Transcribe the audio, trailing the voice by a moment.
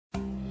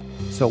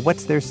So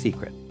what's their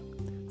secret?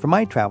 From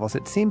my travels,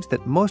 it seems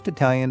that most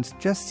Italians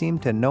just seem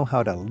to know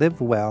how to live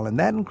well, and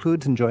that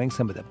includes enjoying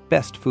some of the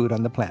best food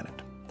on the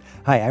planet.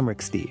 Hi, I'm Rick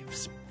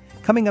Steves.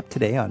 Coming up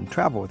today on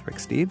Travel with Rick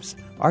Steves,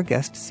 our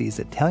guest sees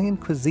Italian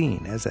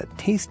cuisine as a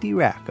tasty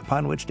rack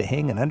upon which to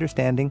hang an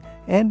understanding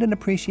and an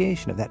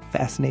appreciation of that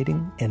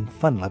fascinating and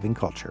fun-loving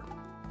culture.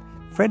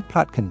 Fred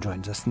Plotkin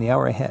joins us in the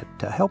hour ahead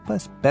to help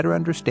us better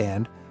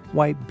understand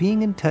why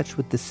being in touch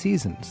with the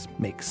seasons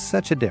makes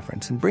such a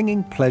difference in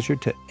bringing pleasure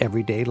to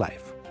everyday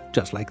life,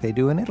 just like they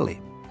do in Italy.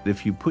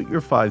 If you put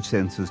your five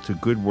senses to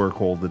good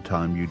work all the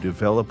time, you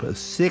develop a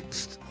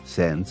sixth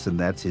sense, and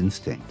that's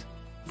instinct.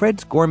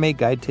 Fred's Gourmet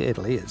Guide to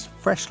Italy is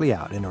freshly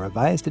out in a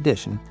revised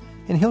edition,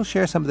 and he'll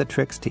share some of the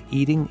tricks to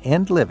eating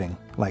and living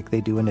like they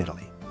do in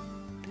Italy.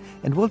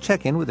 And we'll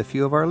check in with a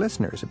few of our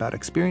listeners about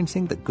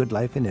experiencing the good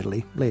life in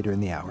Italy later in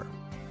the hour.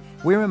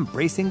 We're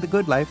embracing the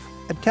good life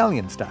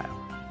Italian style.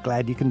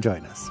 Glad you can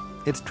join us.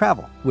 It's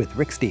Travel with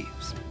Rick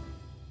Steves.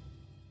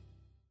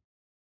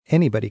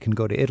 Anybody can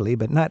go to Italy,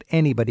 but not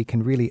anybody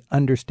can really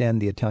understand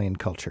the Italian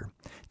culture.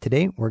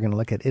 Today, we're going to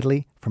look at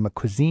Italy from a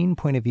cuisine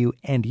point of view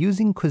and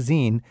using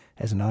cuisine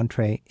as an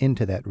entree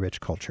into that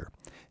rich culture.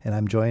 And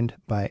I'm joined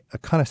by a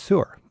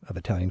connoisseur of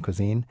Italian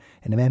cuisine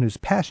and a man who's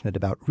passionate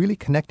about really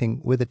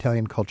connecting with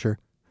Italian culture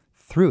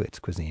through its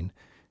cuisine.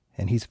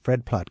 And he's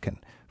Fred Plotkin.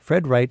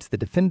 Fred writes the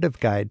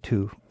definitive guide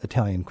to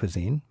Italian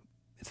cuisine.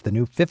 It's the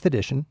new 5th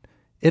edition,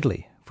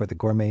 Italy for the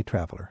Gourmet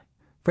Traveler.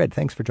 Fred,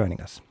 thanks for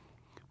joining us.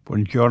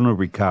 Buongiorno,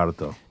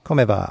 Riccardo.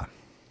 Come va?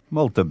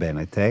 Molto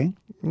bene, te?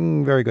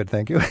 Very good,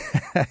 thank you.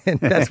 And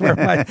that's where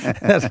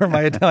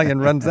my Italian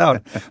runs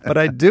out. But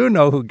I do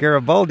know who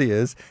Garibaldi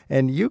is,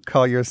 and you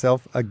call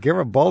yourself a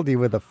Garibaldi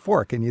with a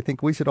fork, and you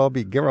think we should all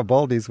be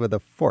Garibaldis with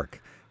a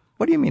fork.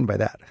 What do you mean by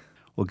that?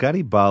 Well,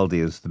 Garibaldi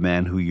is the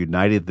man who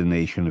united the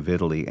nation of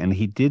Italy, and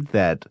he did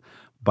that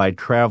by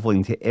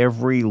traveling to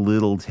every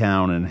little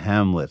town and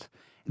hamlet.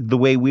 The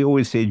way we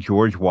always say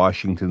George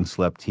Washington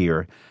slept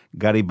here,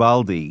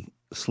 Garibaldi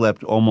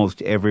slept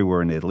almost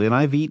everywhere in Italy, and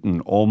I've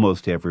eaten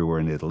almost everywhere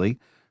in Italy.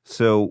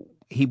 So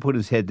he put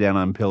his head down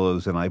on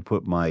pillows, and I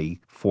put my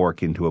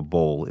fork into a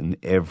bowl in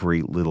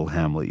every little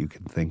hamlet you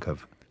can think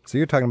of. So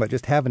you're talking about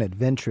just have an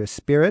adventurous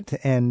spirit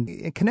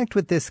and connect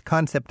with this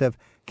concept of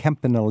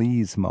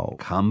campanilismo.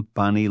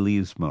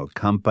 Campanilismo.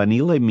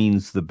 Campanile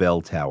means the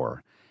bell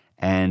tower.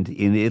 And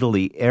in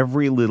Italy,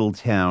 every little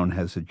town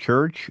has a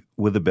church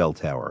with a bell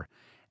tower.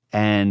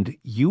 And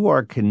you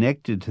are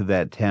connected to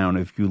that town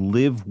if you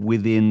live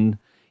within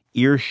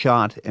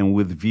earshot and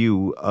with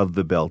view of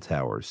the bell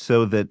tower.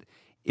 So that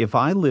if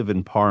I live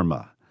in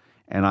Parma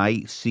and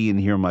I see and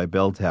hear my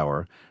bell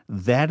tower,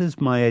 that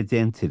is my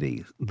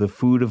identity. The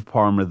food of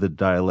Parma, the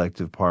dialect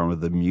of Parma,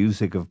 the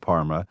music of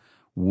Parma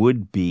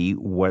would be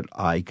what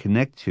I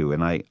connect to.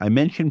 And I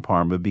mention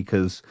Parma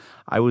because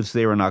I was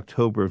there in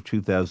October of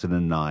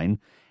 2009,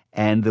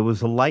 and there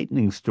was a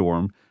lightning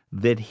storm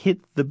that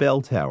hit the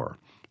bell tower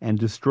and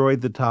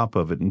destroyed the top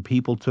of it, and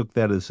people took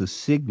that as a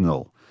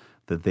signal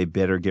that they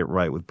better get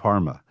right with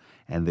Parma.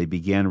 And they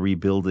began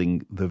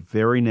rebuilding the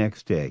very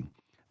next day.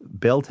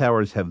 Bell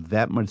towers have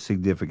that much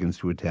significance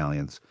to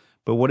Italians,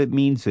 but what it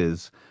means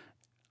is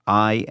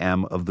I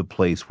am of the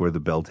place where the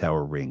bell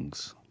tower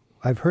rings.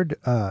 I've heard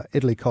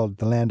Italy called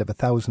the land of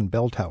 1,000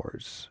 bell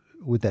towers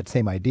with that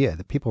same idea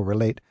that people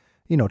relate,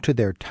 to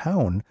their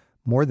town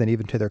more than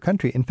even to their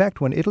country. In fact,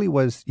 when Italy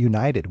was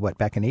united,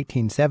 back in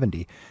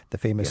 1870, the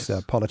famous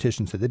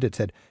politicians that did it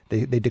said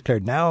they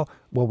declared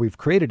we've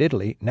created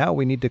Italy, now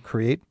we need to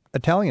create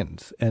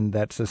Italians. And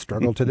that's a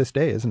struggle to this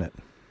day, isn't it?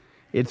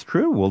 It's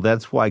true. Well,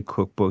 that's why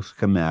cookbooks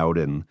come out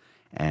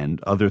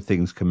and other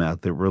things come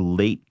out that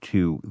relate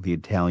to the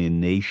Italian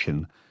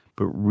nation.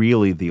 But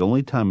really, the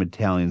only time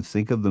Italians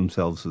think of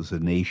themselves as a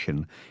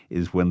nation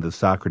is when the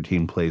soccer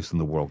team plays in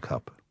the World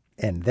Cup.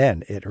 And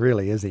then it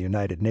really is a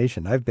united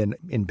nation. I've been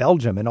in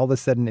Belgium, and all of a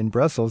sudden in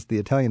Brussels, the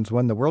Italians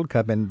won the World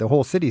Cup, and the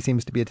whole city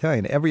seems to be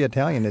Italian. Every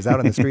Italian is out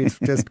on the streets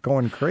just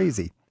going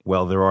crazy.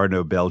 Well, there are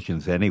no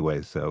Belgians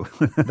anyway, so.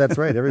 That's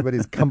right.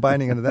 Everybody's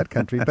combining into that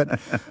country. But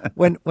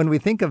when we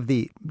think of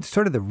the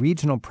sort of the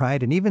regional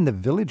pride and even the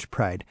village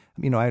pride,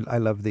 I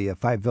love the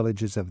 5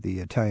 villages of the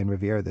Italian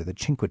Riviera, the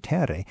Cinque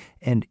Terre,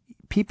 and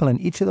people in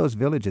each of those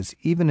villages,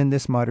 even in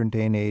this modern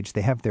day and age,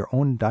 they have their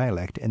own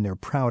dialect and they're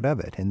proud of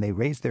it. And they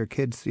raise their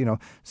kids,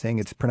 saying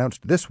it's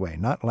pronounced this way,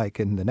 not like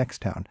in the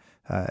next town.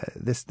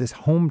 This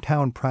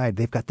hometown pride,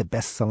 they've got the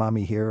best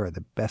salami here or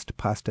the best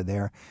pasta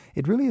there.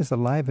 It really is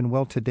alive and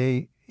well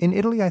today. In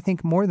Italy, I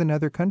think more than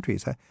other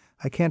countries.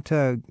 I can't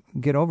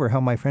get over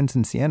how my friends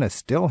in Siena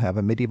still have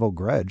a medieval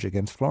grudge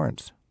against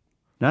Florence.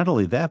 Not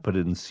only that, but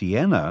in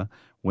Siena,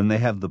 when they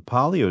have the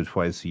Palio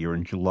twice a year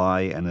in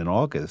July and in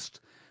August,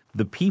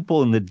 the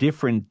people in the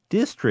different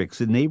districts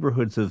and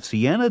neighborhoods of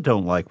Siena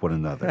don't like one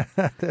another.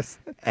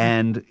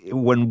 And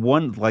when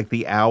one, like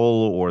the Owl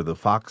or the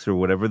Fox or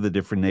whatever the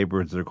different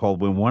neighborhoods are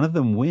called, when one of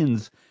them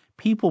wins,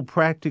 people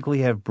practically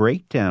have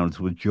breakdowns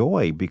with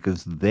joy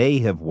because they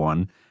have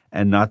won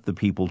and not the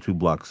people 2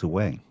 blocks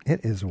away. It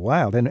is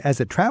wild. And as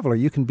a traveler,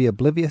 you can be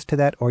oblivious to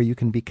that or you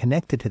can be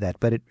connected to that.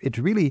 But it's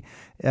really,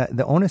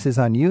 the onus is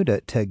on you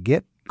to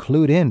get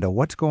clued in to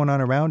what's going on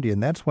around you.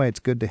 And that's why it's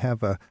good to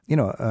have a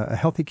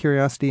healthy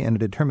curiosity and a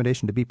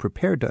determination to be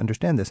prepared to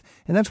understand this.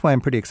 And that's why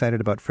I'm pretty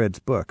excited about Fred's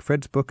book.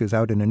 Fred's book is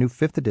out in a new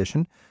 5th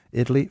edition,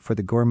 Italy for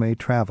the Gourmet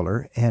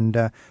Traveler. And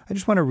I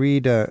just want to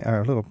read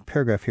our little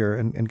paragraph here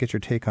and get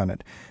your take on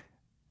it.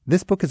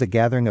 This book is a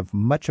gathering of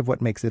much of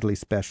what makes Italy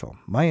special.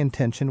 My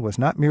intention was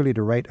not merely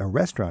to write a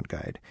restaurant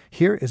guide.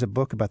 Here is a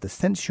book about the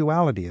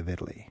sensuality of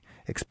Italy,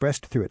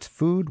 expressed through its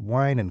food,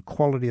 wine, and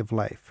quality of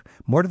life.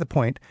 More to the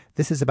point,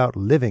 this is about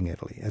living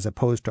Italy, as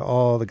opposed to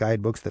all the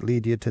guidebooks that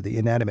lead you to the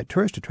inanimate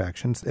tourist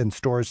attractions and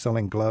stores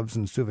selling gloves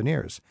and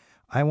souvenirs.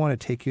 I want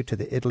to take you to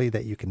the Italy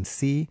that you can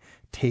see,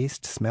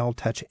 taste, smell,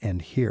 touch,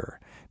 and hear.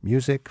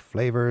 Music,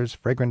 flavors,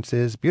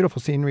 fragrances, beautiful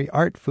scenery,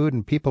 art, food,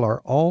 and people are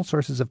all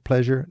sources of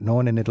pleasure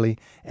known in Italy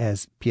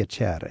as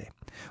piacere.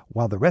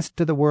 While the rest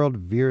of the world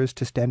veers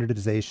to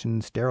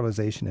standardization,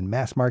 sterilization, and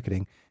mass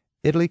marketing,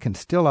 Italy can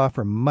still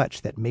offer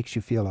much that makes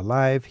you feel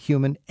alive,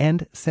 human,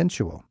 and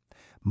sensual.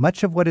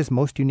 Much of what is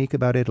most unique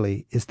about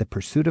Italy is the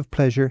pursuit of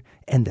pleasure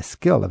and the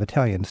skill of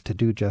Italians to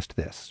do just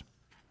this.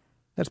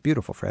 That's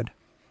beautiful, Fred.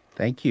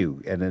 Thank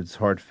you, and it's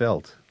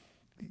heartfelt.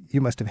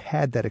 You must have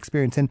had that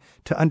experience. And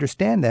to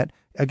understand that,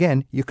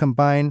 again, you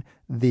combine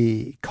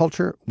the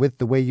culture with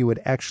the way you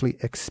would actually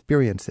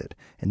experience it.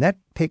 And that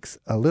takes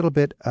a little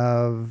bit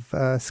of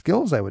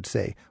skills, I would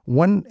say.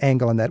 One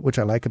angle on that, which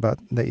I like about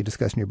that you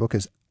discuss in your book,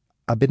 is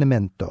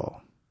abbinamento.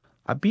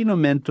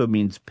 Abbinamento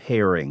means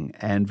pairing,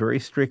 and very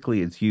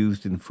strictly it's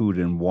used in food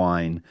and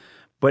wine,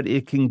 but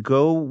it can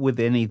go with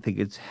anything.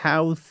 It's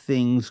how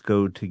things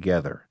go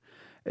together.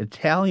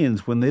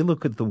 Italians, when they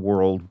look at the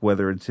world,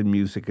 whether it's in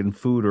music and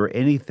food or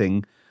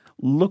anything,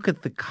 look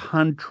at the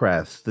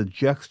contrasts, the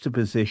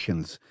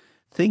juxtapositions.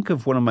 Think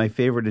of one of my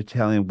favorite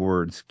Italian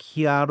words,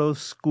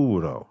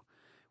 chiaroscuro,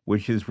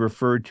 which is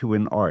referred to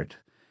in art.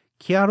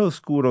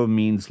 Chiaroscuro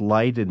means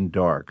light and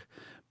dark,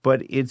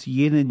 but it's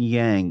yin and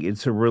yang.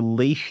 It's a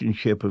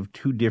relationship of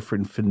 2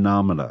 different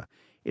phenomena.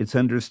 It's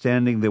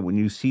understanding that when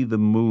you see the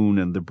moon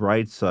and the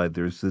bright side,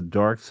 there's the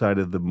dark side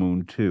of the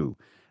moon too.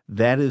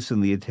 That is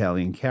in the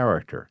Italian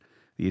character.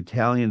 The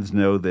Italians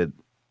know that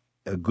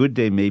a good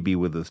day may be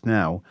with us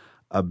now,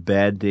 a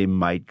bad day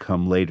might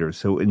come later.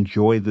 So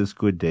enjoy this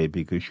good day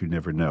because you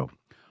never know.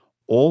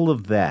 All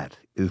of that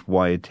is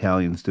why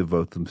Italians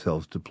devote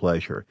themselves to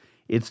pleasure.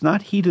 It's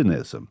not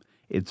hedonism.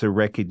 It's a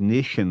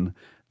recognition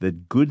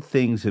that good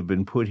things have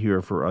been put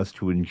here for us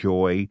to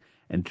enjoy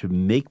and to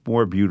make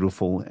more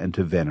beautiful and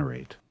to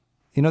venerate.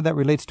 You know, that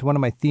relates to one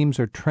of my themes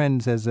or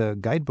trends as a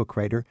guidebook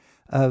writer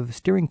of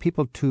steering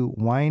people to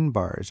wine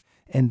bars.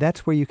 And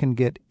that's where you can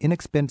get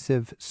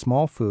inexpensive,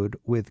 small food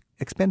with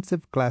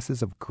expensive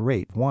glasses of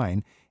great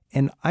wine.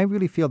 And I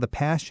really feel the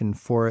passion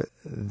for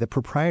the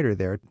proprietor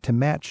there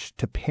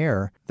to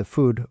pair the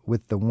food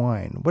with the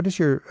wine. What is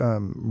your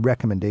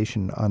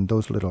recommendation on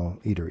those little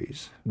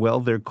eateries?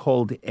 Well, they're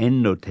called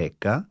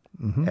enoteca,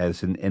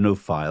 as an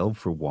enophile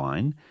for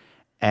wine.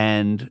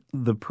 And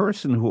the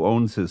person who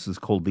owns this is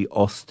called the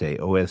oste,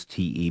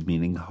 O-S-T-E,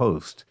 meaning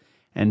host.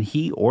 And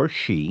he or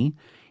she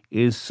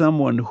is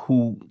someone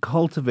who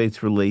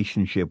cultivates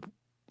relationship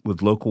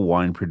with local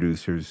wine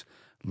producers,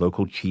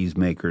 local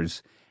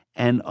cheesemakers,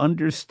 and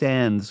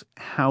understands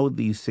how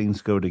these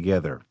things go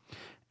together.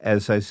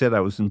 As I said, I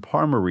was in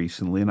Parma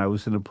recently, and I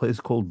was in a place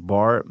called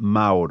Bar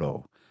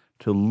Mauro.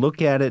 To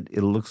look at it,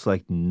 it looks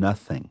like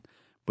nothing.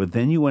 But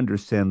then you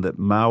understand that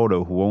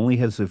Mauro, who only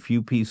has a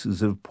few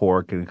pieces of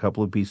pork and a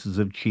couple of pieces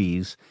of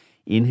cheese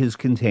in his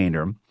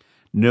container,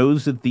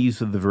 knows that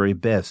these are the very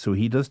best, so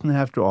he doesn't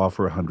have to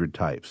offer 100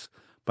 types.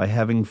 By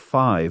having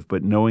 5,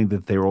 but knowing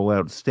that they're all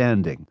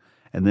outstanding,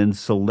 and then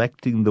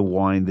selecting the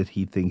wine that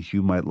he thinks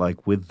you might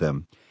like with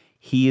them,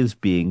 he is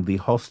being the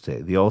hoste,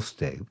 the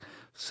oste,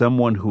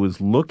 someone who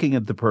is looking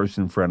at the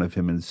person in front of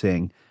him and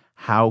saying,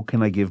 how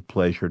can I give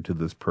pleasure to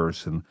this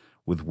person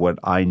with what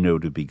I know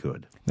to be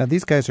good? Now,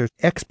 these guys are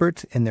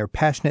experts and they're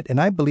passionate, and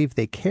I believe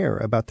they care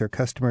about their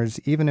customers,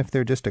 even if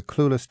they're just a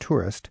clueless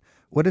tourist.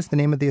 What is the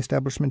name of the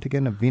establishment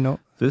again, of Vino?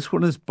 This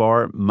one is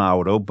Bar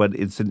Mauro, but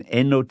it's an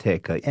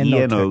enoteca,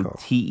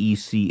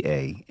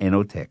 E-N-O-T-E-C-A,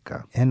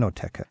 enoteca.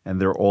 Enoteca. And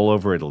they're all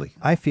over Italy.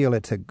 I feel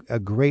it's a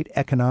great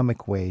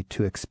economic way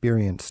to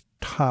experience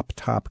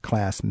top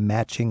class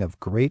matching of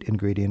great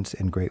ingredients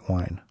and great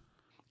wine.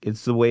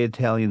 It's the way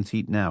Italians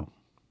eat now.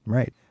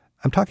 Right.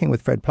 I'm talking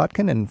with Fred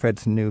Plotkin, and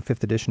Fred's new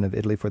 5th edition of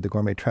Italy for the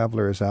Gourmet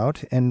Traveler is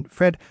out. And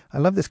Fred, I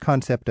love this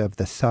concept of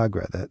the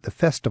Sagra, the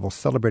festival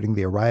celebrating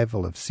the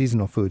arrival of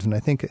seasonal foods. And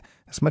I think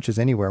as much as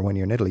anywhere when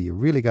you're in Italy, you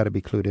really got to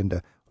be clued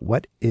into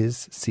what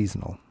is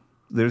seasonal.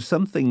 There's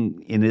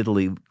something in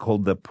Italy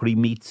called the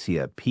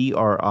primizia,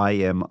 P-R-I-M-I-Z-I-A.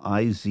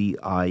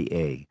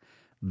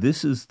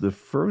 This is the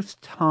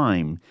first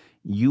time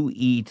you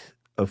eat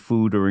a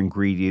food or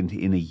ingredient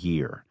in a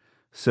year.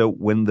 So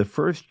when the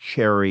first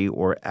cherry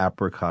or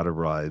apricot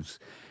arrives,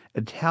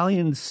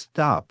 Italians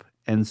stop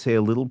and say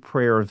a little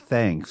prayer of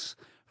thanks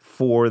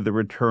for the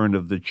return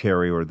of the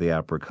cherry or the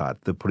apricot,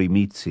 the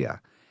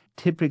primizia.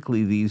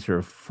 Typically, these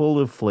are full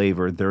of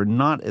flavor. They're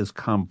not as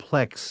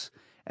complex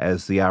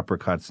as the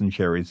apricots and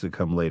cherries that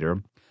come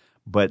later,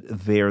 but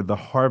they're the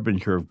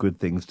harbinger of good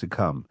things to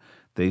come.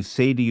 They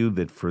say to you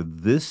that for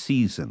this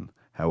season,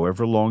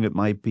 however long it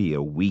might be,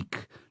 a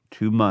week,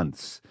 2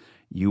 months,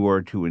 you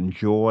are to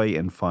enjoy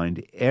and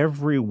find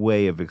every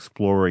way of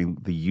exploring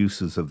the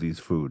uses of these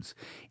foods.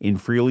 In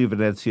Friuli,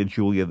 Venezia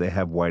Giulia, they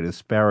have white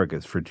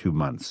asparagus for 2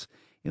 months.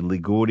 In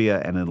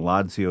Liguria and in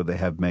Lazio, they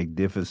have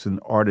magnificent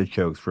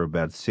artichokes for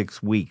about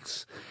 6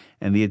 weeks.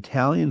 And the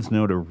Italians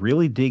know to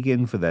really dig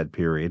in for that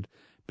period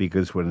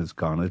because when it's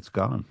gone, it's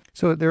gone.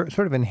 So they're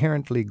sort of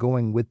inherently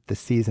going with the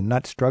season,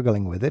 not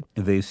struggling with it.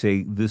 They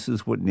say this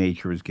is what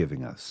nature is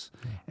giving us.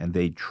 And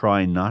they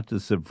try not to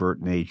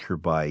subvert nature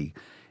by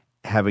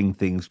having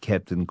things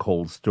kept in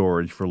cold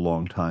storage for a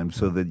long time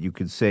so that you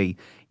could say,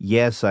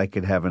 yes, I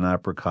could have an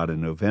apricot in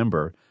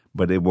November,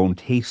 but it won't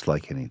taste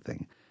like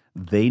anything.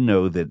 They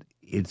know that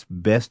it's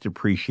best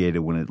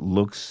appreciated when it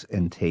looks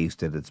and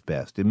tastes at its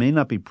best. It may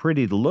not be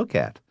pretty to look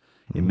at.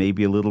 It may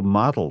be a little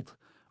mottled,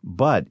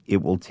 but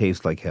it will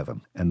taste like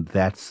heaven, and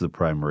that's the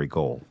primary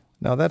goal.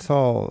 Now, that's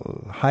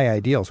all high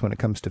ideals when it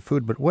comes to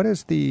food, but what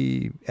is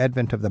the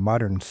advent of the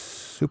modern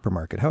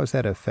supermarket? How has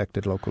that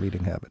affected local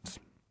eating habits?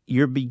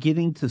 You're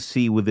beginning to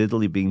see, with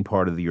Italy being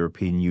part of the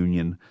European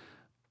Union,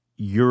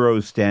 Euro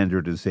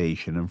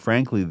standardization. And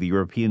frankly, the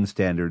European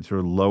standards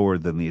are lower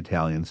than the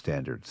Italian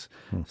standards.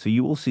 So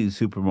you will see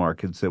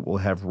supermarkets that will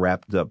have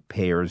wrapped up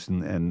pears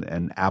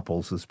and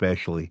apples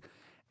especially.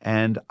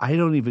 And I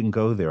don't even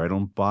go there. I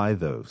don't buy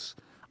those.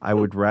 I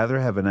would rather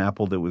have an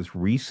apple that was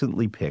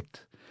recently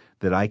picked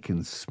that I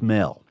can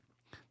smell.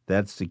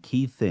 That's the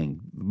key thing.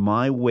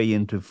 My way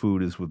into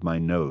food is with my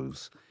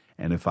nose.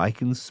 And if I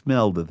can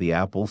smell that the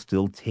apple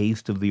still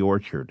tastes of the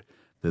orchard,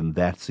 then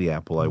that's the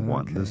apple I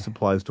want. This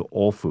applies to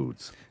all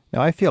foods.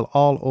 Now, I feel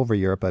all over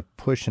Europe a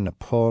push and a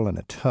pull and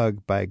a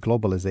tug by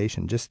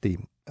globalization, just the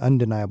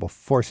undeniable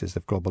forces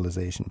of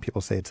globalization.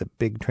 People say it's a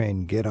big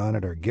train, get on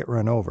it or get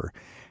run over.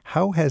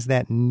 How has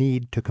that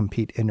need to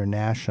compete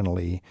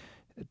internationally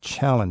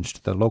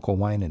challenged the local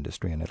wine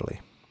industry in Italy?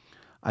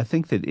 I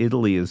think that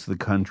Italy is the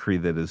country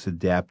that has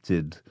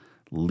adapted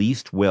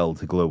least well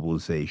to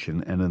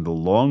globalization, and in the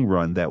long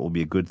run, that will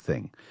be a good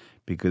thing,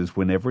 because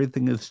when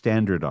everything is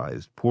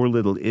standardized, poor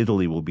little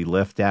Italy will be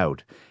left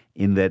out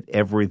in that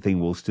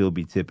everything will still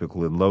be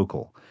typical and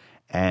local.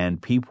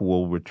 And people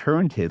will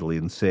return to Italy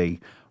and say,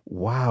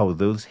 wow,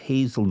 those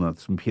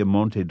hazelnuts from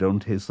Piemonte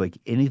don't taste like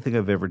anything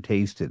I've ever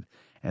tasted.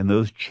 And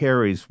those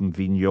cherries from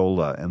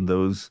Vignola and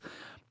those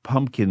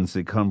pumpkins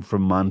that come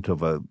from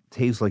Mantova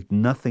taste like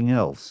nothing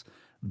else.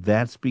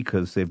 That's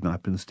because they've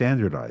not been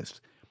standardized.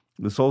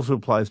 This also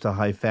applies to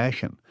high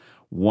fashion.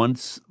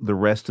 Once the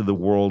rest of the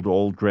world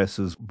all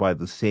dresses by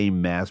the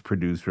same mass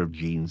producer of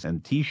jeans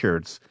and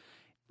T-shirts,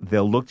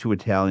 they'll look to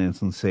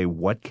Italians and say,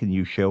 what can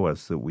you show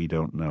us that we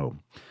don't know?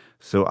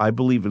 So I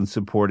believe in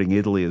supporting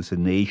Italy as a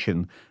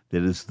nation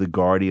that is the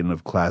guardian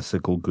of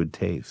classical good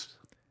taste.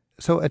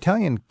 So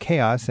Italian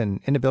chaos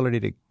and inability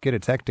to get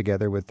its act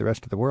together with the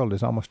rest of the world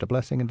is almost a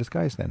blessing in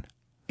disguise then.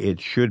 It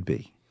should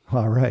be.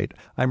 All right.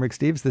 I'm Rick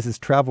Steves. This is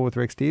Travel with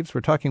Rick Steves.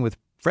 We're talking with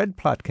Fred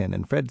Plotkin,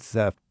 and Fred's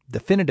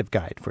definitive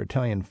guide for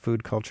Italian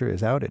food culture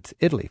is out. It's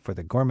Italy for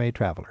the Gourmet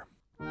Traveler.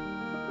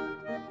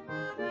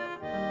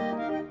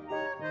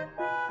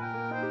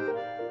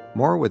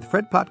 More with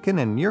Fred Plotkin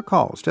and your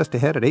calls just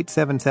ahead at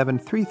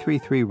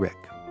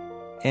 877-333-RICK.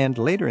 And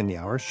later in the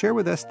hour, share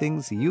with us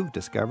things you've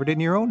discovered in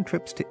your own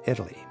trips to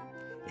Italy.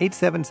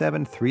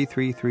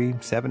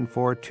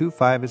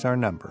 877-333-7425 is our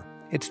number.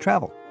 It's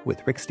Travel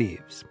with Rick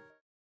Steves.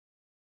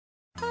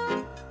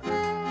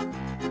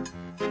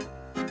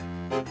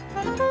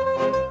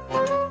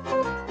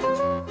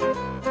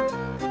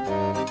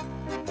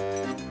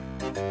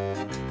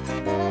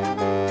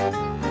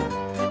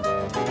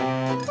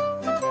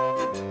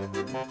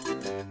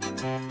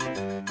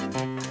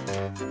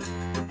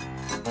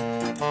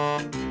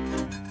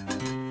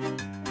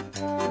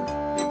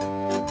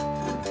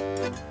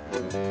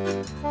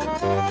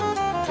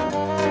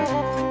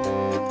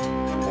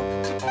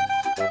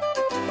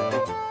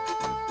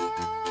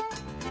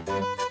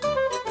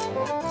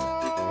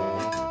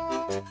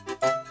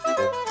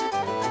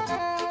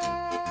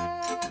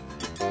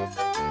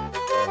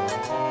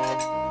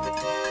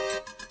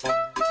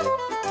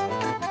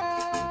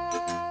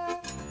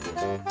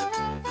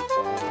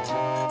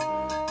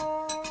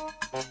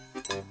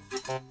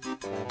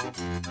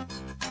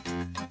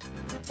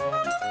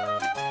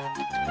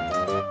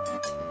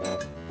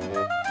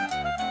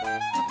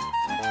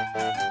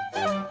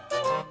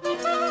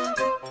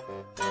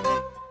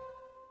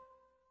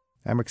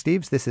 I'm Rick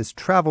Steves. This is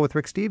Travel with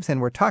Rick Steves,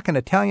 and we're talking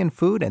Italian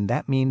food, and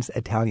that means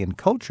Italian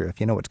culture, if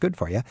you know what's good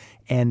for you.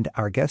 And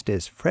our guest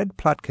is Fred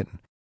Plotkin.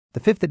 The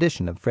 5th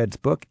edition of Fred's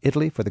book,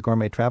 Italy for the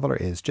Gourmet Traveler,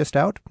 is just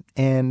out,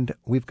 and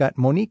we've got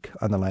Monique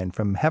on the line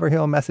from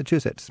Haverhill,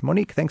 Massachusetts.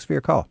 Monique, thanks for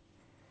your call.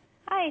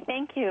 Hi,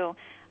 thank you.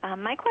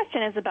 My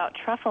question is about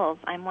truffles.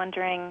 I'm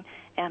wondering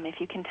if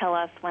you can tell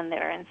us when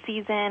they're in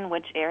season,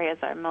 which areas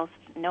are most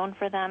known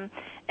for them.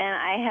 And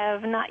I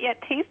have not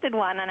yet tasted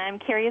one, and I'm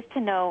curious to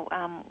know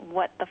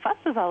what the fuss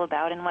is all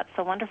about and what's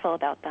so wonderful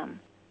about them.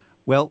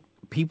 Well,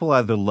 people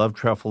either love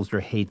truffles or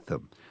hate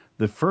them.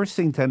 The first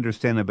thing to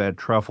understand about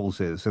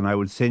truffles is, and I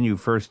would send you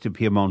first to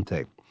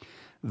Piemonte,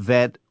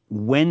 that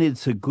when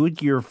it's a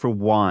good year for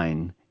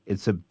wine,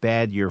 it's a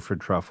bad year for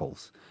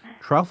truffles.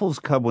 Truffles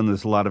come when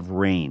there's a lot of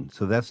rain,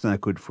 so that's not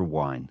good for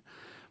wine.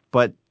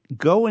 But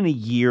go in a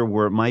year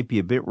where it might be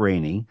a bit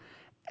rainy,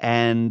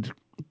 and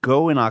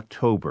go in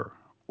October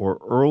or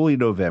early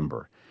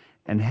November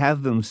and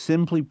have them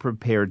simply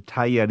prepared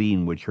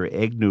tallarín, which are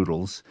egg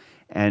noodles,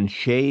 and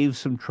shave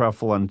some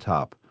truffle on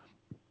top.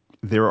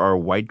 There are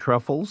white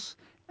truffles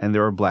and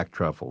there are black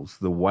truffles.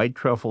 The white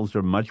truffles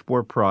are much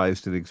more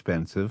prized and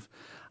expensive.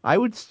 I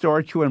would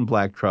start you on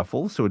black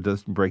truffles so it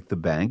doesn't break the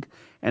bank.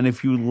 And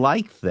if you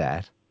like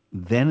that,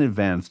 then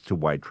advance to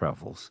white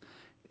truffles.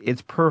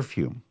 It's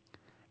perfume.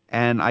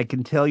 And I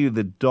can tell you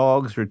that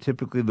dogs are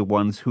typically the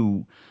ones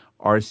who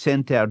are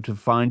sent out to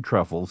find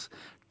truffles.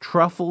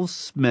 Truffles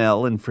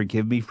smell, and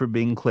forgive me for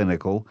being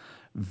clinical,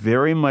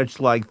 very much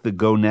like the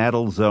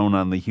gonadal zone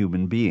on the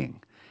human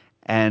being.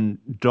 And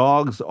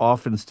dogs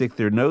often stick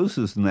their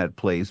noses in that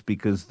place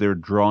because they're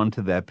drawn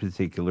to that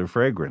particular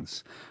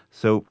fragrance.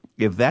 So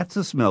if that's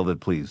a smell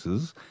that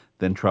pleases,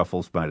 then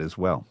truffles might as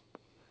well.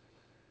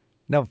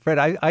 Now, Fred,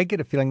 I get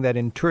a feeling that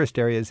in tourist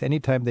areas,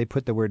 anytime they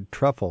put the word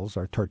truffles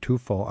or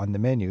tartufo on the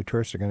menu,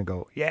 tourists are going to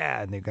go,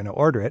 yeah, and they're going to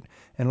order it.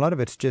 And a lot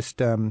of it's just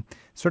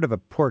sort of a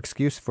poor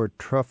excuse for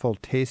truffle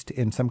taste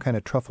in some kind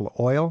of truffle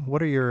oil.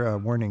 What are your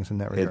warnings in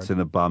that regard? It's an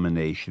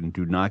abomination.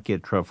 Do not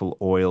get truffle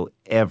oil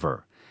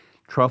ever.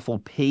 Truffle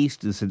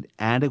paste is an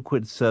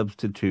adequate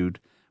substitute,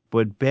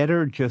 but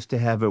better just to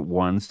have it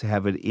once, to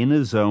have it in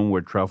a zone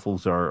where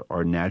truffles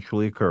are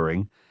naturally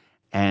occurring,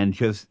 and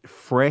just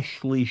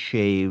freshly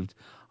shaved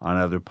on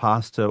either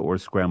pasta or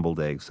scrambled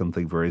eggs,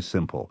 something very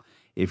simple.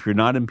 If you're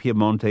not in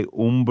Piemonte,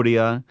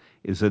 Umbria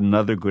is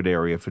another good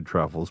area for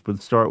truffles,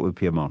 but start with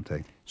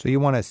Piemonte. So you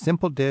want a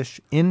simple dish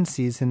in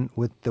season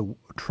with the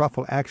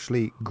truffle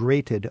actually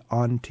grated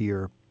onto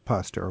your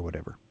pasta or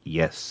whatever.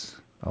 Yes.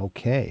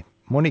 Okay.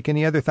 Monique,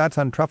 any other thoughts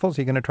on truffles?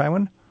 Are you going to try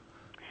one?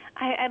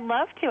 I'd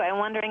love to. I'm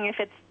wondering if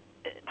it's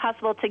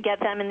possible to get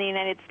them in the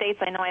United States.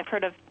 I know I've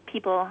heard of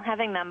people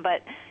having them,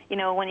 but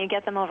when you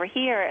get them over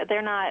here,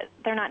 they're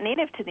not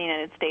native to the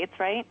United States,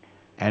 right?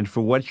 And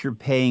for what you're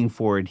paying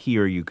for it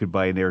here, you could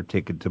buy an air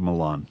ticket to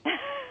Milan.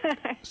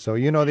 So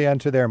you know the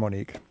answer there,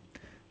 Monique.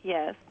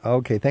 Yes.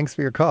 Okay, thanks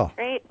for your call.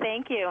 Great,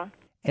 thank you.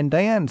 And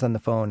Diane's on the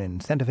phone in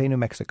Santa Fe, New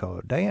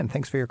Mexico. Diane,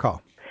 thanks for your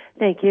call.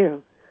 Thank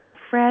you.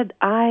 Fred,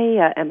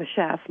 I am a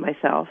chef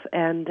myself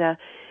and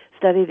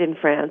studied in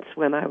France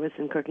when I was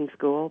in cooking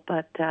school,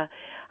 but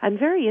I'm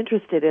very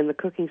interested in the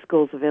cooking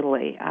schools of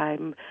Italy.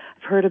 I've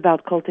heard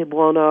about Colte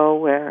Buono,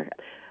 where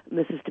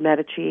Mrs. de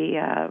Medici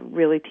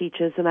really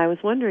teaches, and I was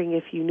wondering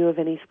if you knew of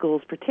any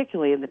schools,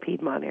 particularly in the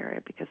Piedmont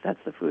area, because that's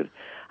the food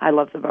I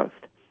love the most.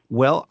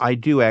 Well, I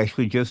do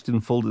actually. Just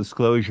in full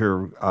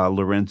disclosure,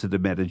 Lorenzo de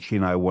Medici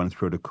and I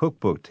once wrote a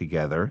cookbook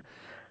together,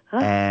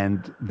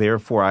 and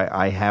therefore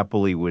I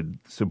happily would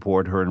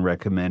support her and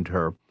recommend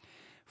her.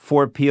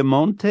 For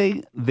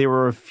Piemonte, there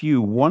are a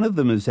few. One of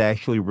them is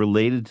actually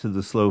related to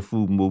the slow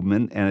food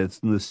movement, and it's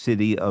in the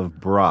city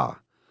of Bra.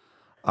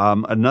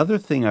 Another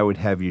thing I would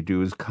have you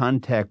do is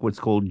contact what's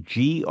called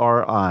GRI,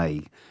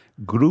 Gruppo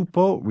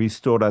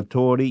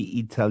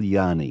Ristoratori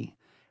Italiani,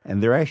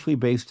 and they're actually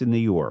based in New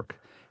York.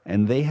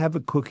 And they have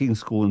a cooking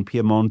school in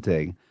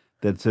Piemonte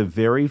that's a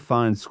very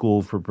fine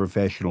school for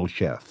professional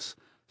chefs.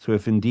 So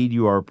if indeed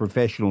you are a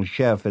professional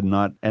chef and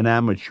not an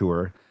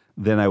amateur,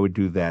 then I would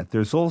do that.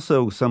 There's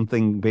also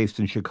something based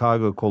in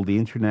Chicago called the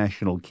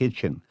International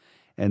Kitchen,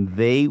 and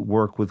they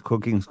work with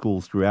cooking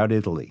schools throughout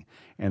Italy.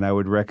 And I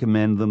would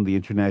recommend them,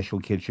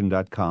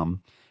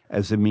 theinternationalkitchen.com,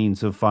 as a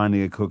means of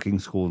finding a cooking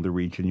school in the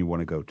region you want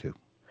to go to.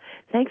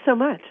 Thanks so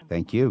much.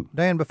 Thank you.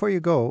 Diane, before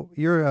you go,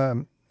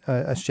 you're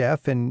a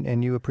chef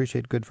and you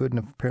appreciate good food,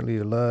 and apparently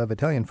you love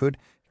Italian food.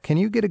 Can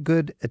you get a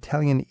good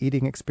Italian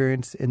eating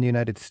experience in the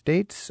United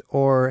States,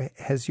 or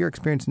has your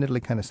experience in Italy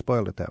kind of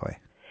spoiled it that way?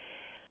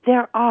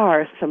 There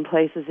are some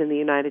places in the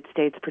United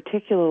States,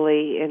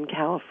 particularly in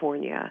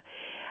California,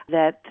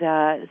 that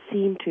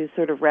seem to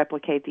sort of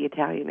replicate the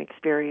Italian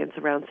experience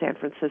around San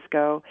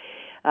Francisco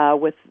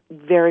with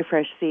very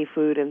fresh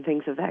seafood and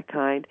things of that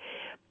kind.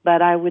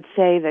 But I would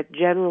say that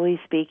generally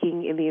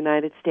speaking, in the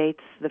United States,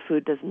 the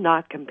food does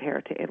not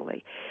compare to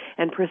Italy.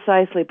 And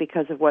precisely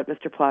because of what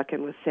Mr.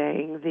 Plotkin was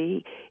saying,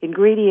 the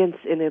ingredients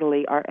in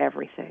Italy are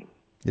everything.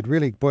 It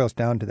really boils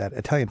down to that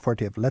Italian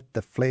forte of let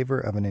the flavor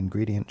of an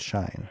ingredient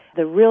shine.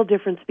 The real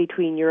difference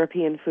between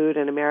European food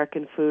and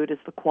American food is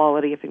the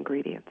quality of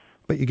ingredients.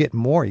 But you get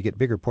more, you get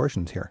bigger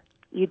portions here.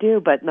 You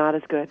do, but not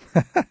as good.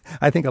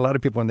 I think a lot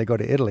of people, when they go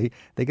to Italy,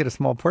 they get a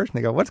small portion.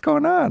 They go, what's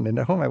going on? And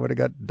at home, I would have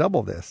got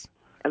double this.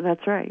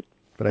 That's right.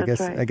 But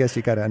That's I right. guess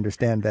you got to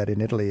understand that in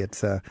Italy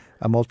it's a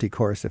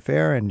multi-course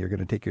affair, and you're going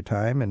to take your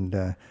time,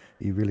 and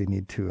you really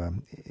need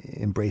to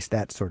embrace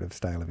that sort of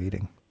style of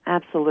eating.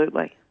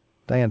 Absolutely.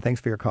 Diane,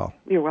 thanks for your call.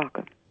 You're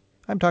welcome.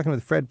 I'm talking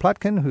with Fred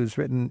Plotkin, who's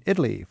written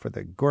Italy for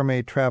the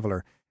Gourmet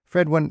Traveler.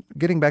 Fred,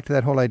 getting back to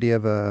that whole idea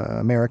of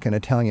American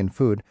Italian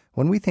food,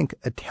 when we think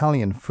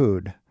Italian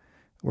food,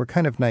 we're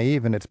kind of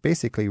naive, and it's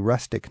basically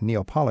rustic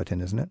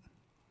Neapolitan, isn't it?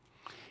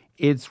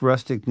 It's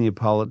rustic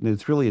Neapolitan.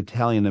 It's really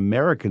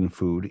Italian-American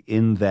food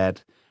in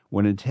that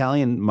when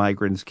Italian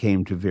migrants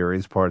came to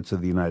various parts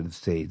of the United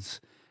States,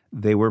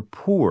 they were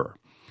poor.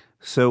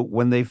 So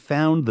when they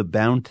found the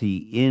bounty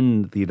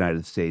in the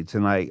United States,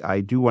 and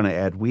I do want to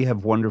add, we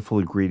have wonderful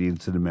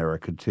ingredients in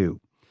America too,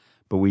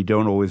 but we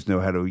don't always know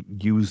how to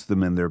use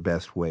them in their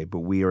best way. But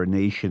we are a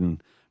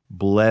nation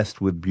blessed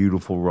with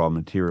beautiful raw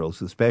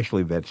materials,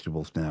 especially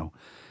vegetables now.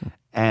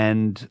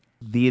 And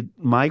the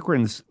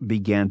migrants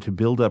began to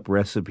build up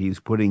recipes,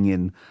 putting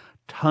in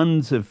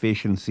tons of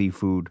fish and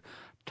seafood,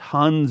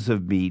 tons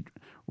of meat,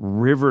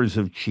 rivers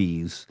of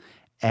cheese,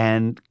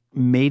 and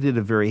made it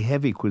a very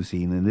heavy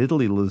cuisine. In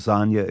Italy,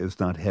 lasagna is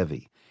not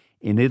heavy.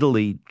 In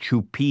Italy,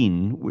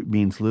 ciuppine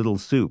means little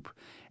soup,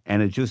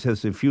 and it just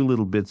has a few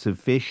little bits of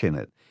fish in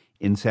it.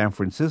 In San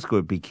Francisco,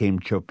 it became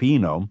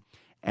cioppino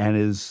and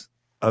is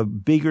a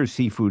bigger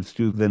seafood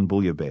stew than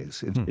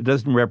bouillabaisse. It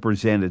doesn't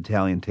represent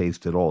Italian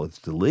taste at all. It's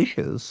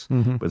delicious,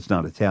 but it's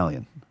not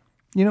Italian.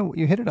 You know,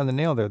 you hit it on the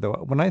nail there, though.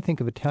 When I think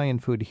of Italian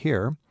food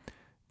here,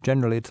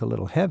 generally it's a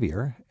little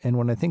heavier, and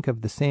when I think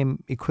of the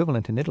same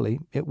equivalent in Italy,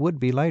 it would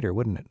be lighter,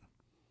 wouldn't it?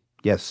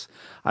 Yes.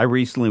 I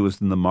recently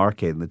was in the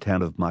Marche, in the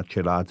town of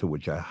Macerata,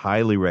 which I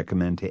highly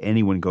recommend to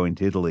anyone going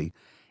to Italy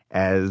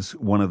as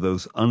one of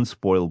those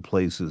unspoiled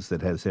places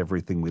that has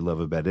everything we love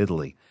about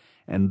Italy.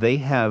 And they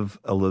have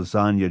a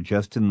lasagna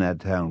just in that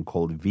town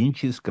called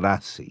Vincis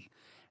Grassi.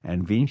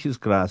 And Vincis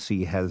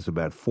Grassi has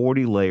about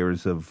 40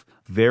 layers of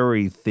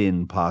very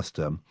thin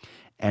pasta,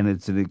 and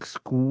it's an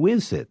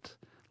exquisite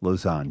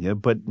lasagna,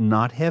 but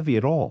not heavy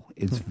at all.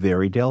 It's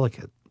very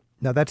delicate.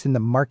 Now, that's in the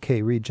Marche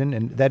region,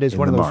 and that is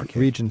one of those Marche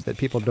regions that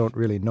people don't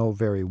really know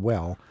very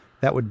well.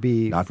 That would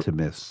be Not to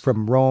miss.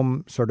 from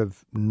Rome, sort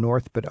of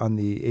north, but on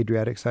the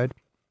Adriatic side?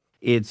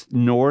 It's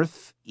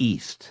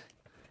northeast.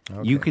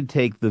 Okay. You could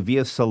take the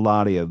Via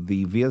Salaria.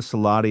 The Via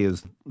Salaria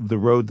is the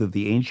road that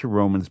the ancient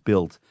Romans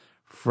built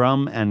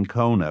from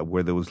Ancona,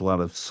 where there was a lot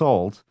of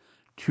salt,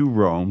 to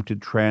Rome to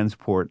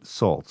transport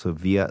salt. So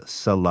Via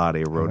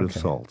Salaria, road of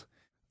salt.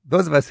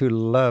 Those of us who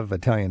love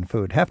Italian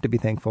food have to be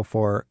thankful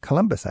for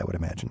Columbus, I would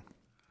imagine.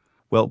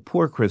 Well,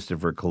 poor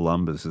Christopher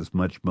Columbus is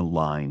much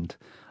maligned.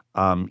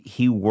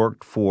 He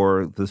worked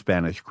for the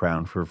Spanish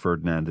crown, for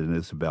Ferdinand and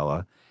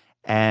Isabella,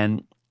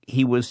 and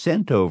he was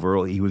sent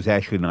over. He was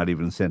actually not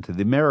even sent to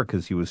the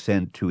Americas. He was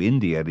sent to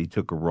India, and he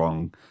took a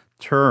wrong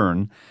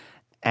turn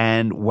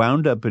and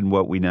wound up in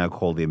what we now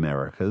call the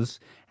Americas.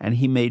 And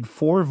he made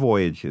 4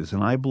 voyages,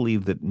 and I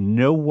believe that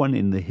no one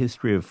in the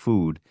history of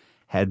food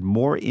had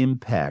more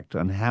impact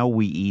on how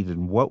we eat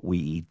and what we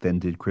eat than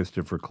did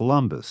Christopher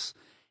Columbus.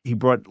 He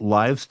brought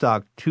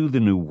livestock to the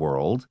New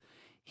World.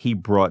 He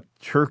brought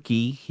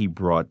turkey, he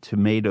brought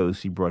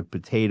tomatoes, he brought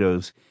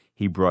potatoes,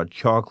 he brought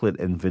chocolate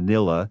and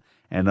vanilla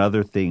and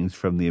other things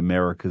from the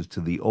Americas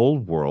to the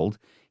Old World.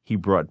 He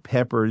brought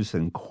peppers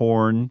and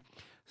corn.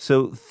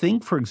 So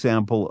think, for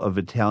example, of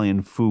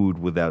Italian food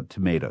without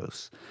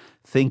tomatoes.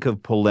 Think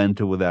of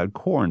polenta without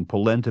corn.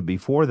 Polenta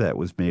before that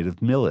was made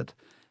of millet.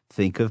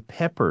 Think of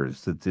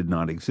peppers that did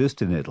not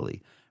exist in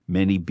Italy.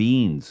 Many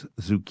beans,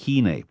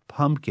 zucchini,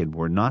 pumpkin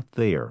were not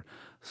there.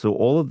 So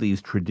all of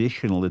these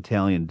traditional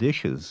Italian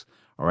dishes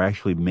are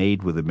actually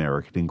made with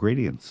American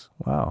ingredients.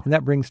 Wow. And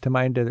that brings to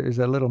mind there's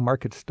a little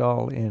market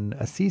stall in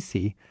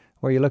Assisi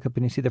where you look up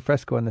and you see the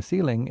fresco on the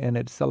ceiling, and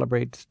it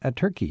celebrates a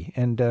turkey.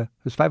 And it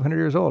was 500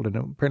 years old, and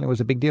apparently it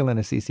was a big deal in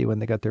Assisi when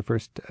they got their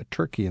first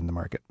turkey in the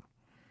market.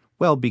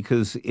 Well,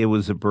 because it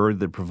was a bird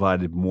that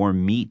provided more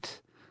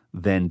meat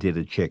than did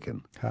a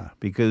chicken.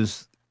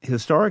 Because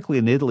historically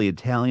in Italy,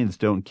 Italians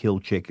don't kill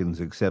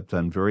chickens except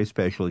on very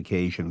special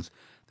occasions.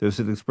 There's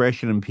an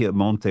expression in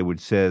Piemonte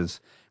which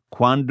says,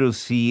 quando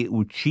si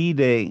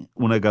uccide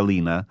una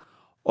gallina,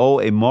 o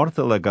è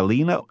morta la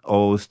gallina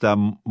o sta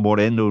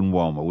morendo un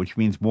uomo, which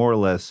means more or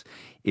less,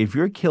 if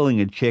you're killing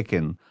a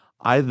chicken,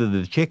 either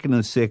the chicken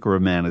is sick or a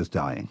man is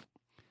dying.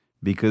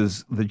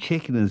 Because the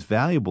chicken is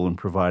valuable in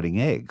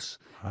providing eggs.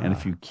 And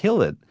if you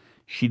kill it,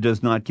 she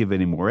does not give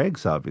any more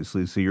eggs,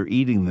 obviously, so you're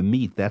eating the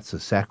meat. That's a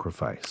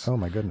sacrifice. Oh,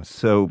 my goodness.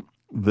 So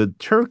the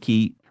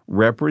turkey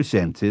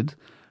represented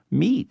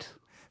meat.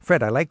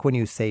 Fred, I like when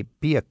you say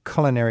be a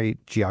culinary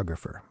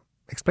geographer.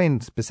 Explain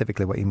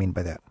specifically what you mean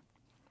by that.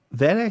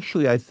 That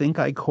actually, I think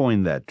I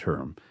coined that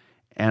term.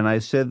 And I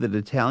said that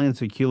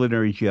Italians are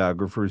culinary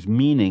geographers,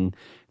 meaning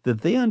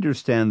that they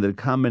understand that a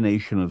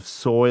combination of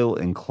soil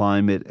and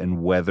climate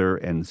and weather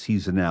and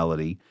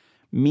seasonality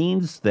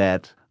means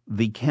that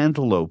the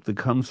cantaloupe that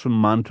comes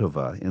from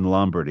Mantova in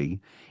Lombardy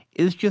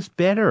is just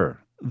better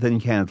than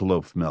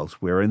cantaloupe from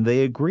elsewhere, and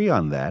they agree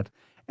on that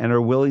and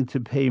are willing to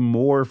pay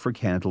more for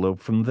cantaloupe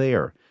from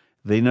there.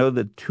 They know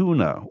that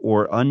tuna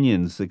or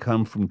onions that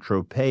come from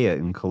Tropea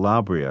in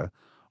Calabria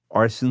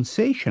are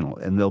sensational,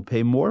 and they'll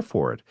pay more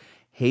for it.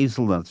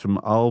 Hazelnuts from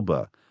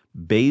Alba,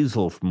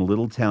 basil from a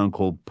little town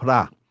called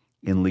Pra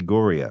in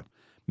Liguria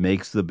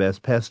makes the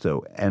best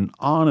pesto, and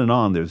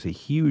on. There's a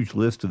huge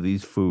list of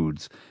these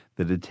foods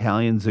that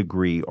Italians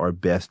agree are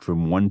best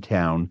from one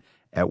town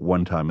at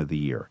one time of the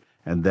year.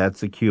 And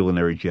that's a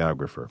culinary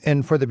geographer.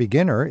 And for the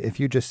beginner, if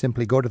you just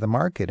simply go to the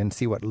market and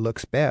see what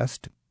looks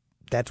best,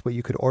 that's what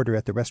you could order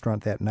at the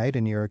restaurant that night,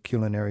 and you're a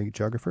culinary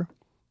geographer?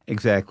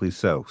 Exactly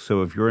so.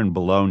 So if you're in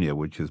Bologna,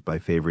 which is my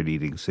favorite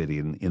eating city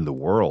in the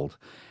world,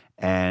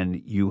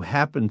 and you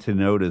happen to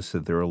notice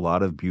that there are a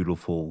lot of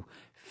beautiful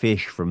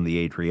fish from the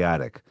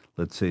Adriatic,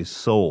 let's say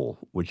sole,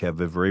 which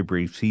have a very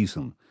brief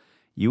season,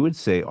 you would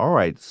say, all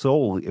right,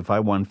 sole, if I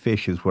want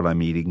fish, is what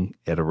I'm eating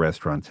at a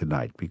restaurant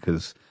tonight,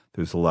 because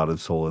there's a lot of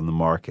sole in the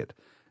market.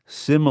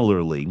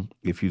 Similarly,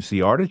 if you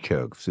see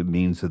artichokes, it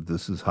means that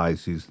this is high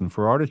season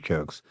for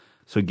artichokes.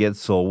 So get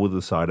sole with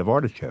a side of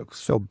artichokes.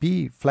 So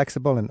be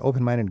flexible and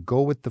open-minded,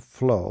 go with the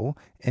flow.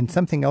 And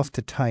something else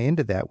to tie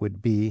into that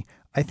would be,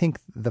 I think,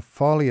 the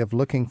folly of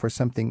looking for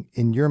something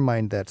in your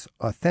mind that's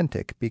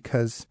authentic,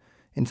 because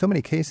in so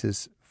many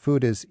cases,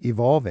 food is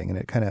evolving, and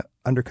it kind of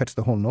undercuts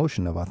the whole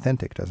notion of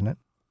authentic, doesn't it?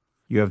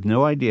 You have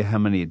no idea how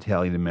many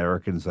Italian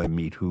Americans I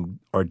meet who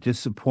are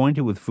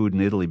disappointed with food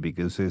in Italy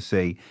because they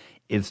say,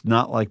 it's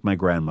not like my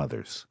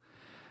grandmother's.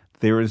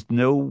 There is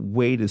no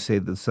way to say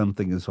that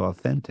something is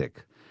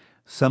authentic.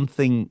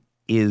 Something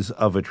is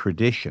of a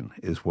tradition,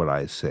 is what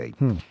I say.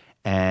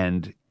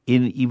 And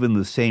in even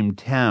the same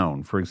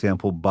town, for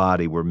example,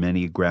 Bari, where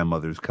many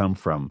grandmothers come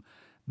from,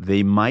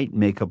 they might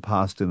make a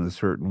pasta in a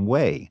certain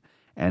way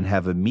and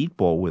have a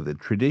meatball with it.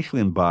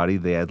 Traditionally in Bari,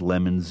 they add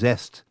lemon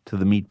zest to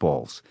the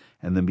meatballs,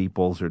 and the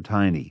meatballs are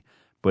tiny.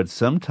 But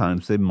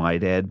sometimes they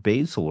might add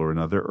basil or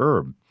another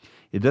herb.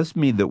 It doesn't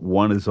mean that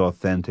one is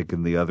authentic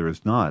and the other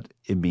is not.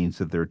 It means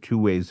that there are two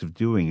ways of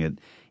doing it,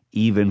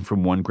 even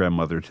from one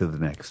grandmother to the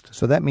next.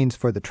 So that means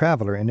for the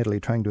traveler in Italy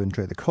trying to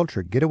enjoy the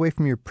culture, get away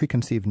from your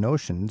preconceived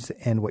notions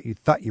and what you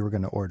thought you were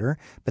going to order,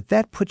 but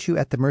that puts you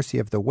at the mercy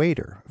of the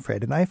waiter,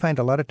 Fred. And I find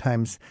a lot of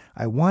times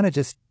I want to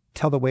just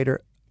tell the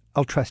waiter,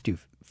 I'll trust you,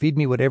 feed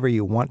me whatever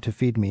you want to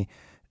feed me.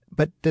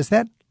 But does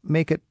that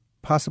make it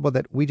possible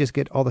that we just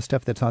get all the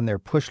stuff that's on their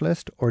push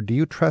list, or do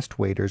you trust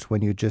waiters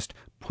when you just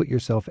put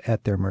yourself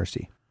at their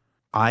mercy?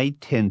 I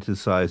tend to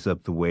size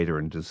up the waiter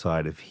and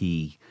decide if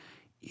he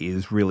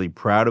is really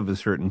proud of a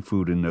certain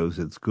food and knows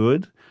it's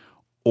good,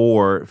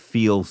 or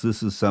feels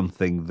this is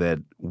something that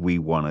we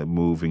want to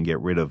move and get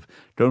rid of.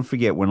 Don't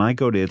forget, when I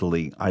go to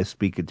Italy, I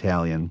speak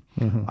Italian.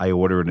 I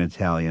order in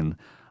Italian.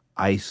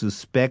 I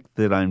suspect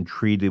that I'm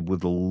treated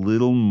with a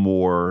little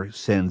more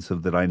sense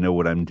of that I know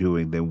what I'm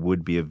doing than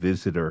would be a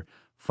visitor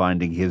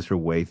finding his or her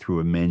way through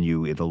a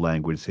menu in a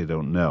language they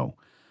don't know.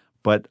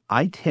 But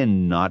I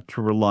tend not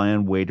to rely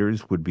on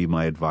waiters, would be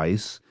my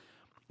advice,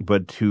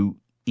 but to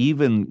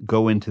even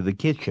go into the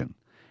kitchen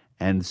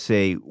and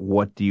say,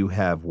 what do you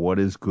have? What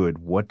is good?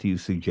 What do you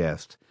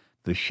suggest?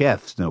 The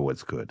chefs know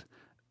what's good.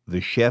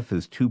 The chef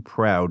is too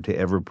proud to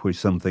ever push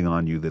something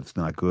on you that's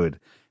not good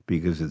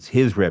because it's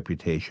his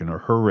reputation or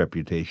her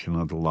reputation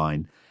on the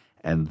line,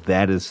 and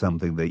that is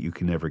something that you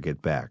can never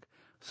get back.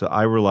 So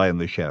I rely on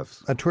the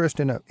chefs. A tourist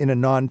in a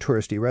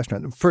non-touristy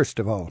restaurant, first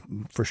of all,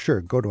 for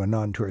sure, go to a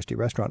non-touristy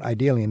restaurant,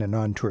 ideally in a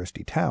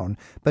non-touristy town.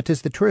 But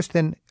does the tourist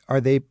then,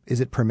 is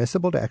it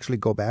permissible to actually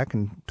go back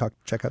and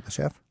check out the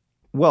chef?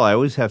 Well, I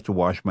always have to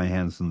wash my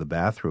hands in the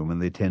bathroom,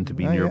 and they tend to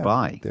be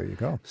nearby. Yeah. There you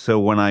go. So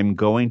when I'm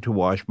going to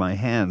wash my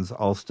hands,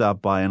 I'll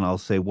stop by and I'll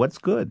say, what's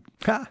good?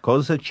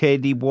 Cosa c'è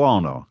di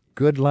buono?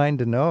 Good line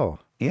to know.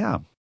 Yeah.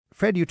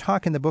 Fred, you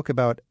talk in the book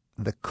about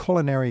the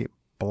culinary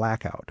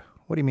blackout.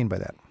 What do you mean by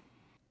that?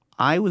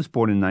 I was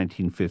born in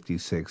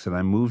 1956, and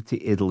I moved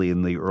to Italy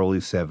in the early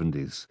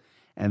 70s.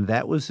 And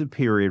that was a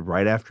period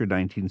right after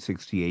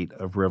 1968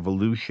 of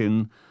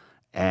revolution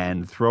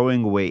and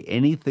throwing away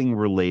anything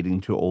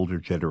relating to older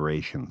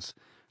generations.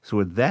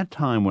 So at that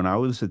time, when I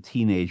was a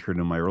teenager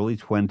and in my early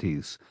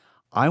 20s,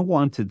 I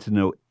wanted to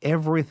know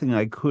everything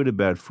I could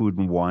about food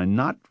and wine,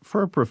 not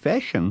for a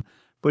profession,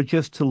 but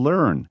just to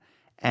learn.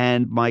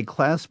 And my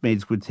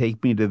classmates would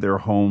take me to their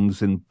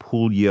homes in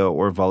Puglia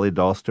or Valle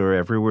d'Aosta or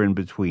everywhere in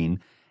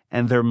between,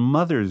 and their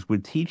mothers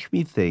would teach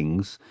me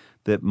things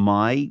that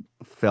my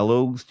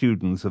fellow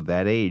students of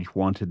that age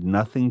wanted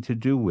nothing to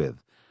do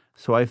with.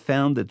 So I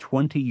found that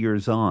 20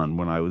 years on,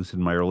 when I was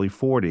in my early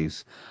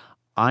 40s,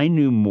 I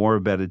knew more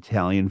about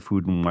Italian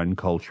food and wine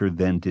culture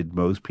than did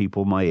most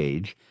people my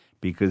age,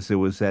 because there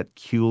was that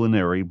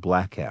culinary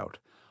blackout.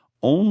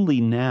 Only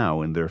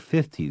now, in their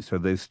 50s, are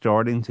they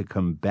starting to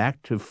come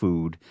back to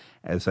food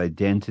as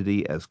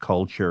identity, as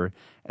culture,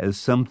 as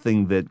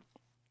something that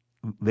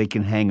they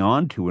can hang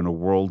on to in a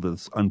world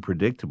that's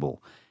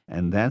unpredictable.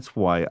 And that's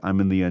why I'm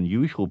in the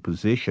unusual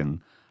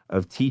position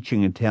of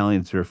teaching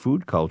Italians their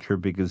food culture,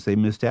 because they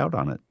missed out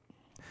on it.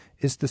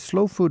 Is the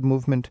slow food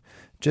movement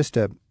just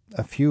a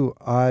few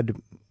odd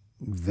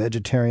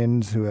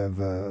vegetarians who have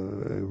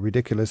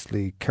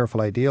ridiculously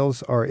careful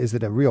ideals, or is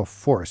it a real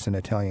force in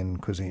Italian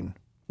cuisine?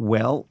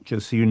 Well,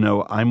 just so you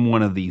know, I'm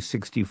one of the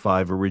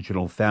 65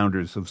 original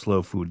founders of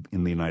slow food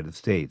in the United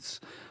States,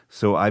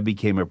 so I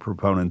became a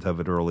proponent of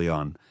it early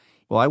on.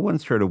 Well, I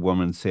once heard a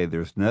woman say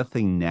there's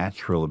nothing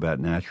natural about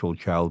natural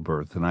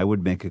childbirth, and I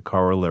would make a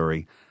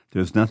corollary.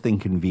 There's nothing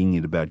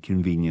convenient about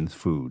convenience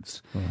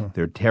foods.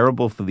 They're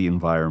terrible for the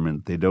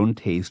environment, they don't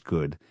taste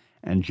good,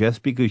 and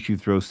just because you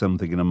throw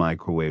something in a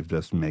microwave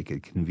doesn't make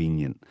it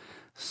convenient.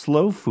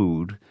 Slow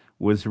food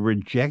was a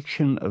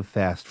rejection of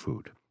fast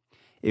food.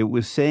 It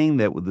was saying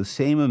that with the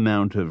same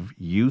amount of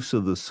use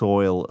of the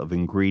soil, of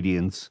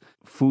ingredients,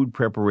 food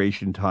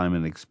preparation time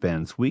and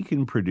expense, we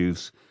can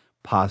produce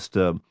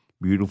pasta,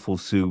 beautiful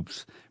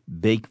soups,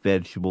 baked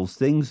vegetables,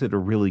 things that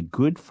are really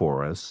good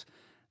for us,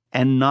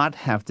 and not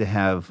have to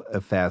have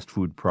a fast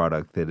food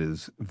product that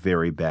is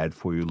very bad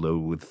for you,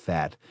 loaded with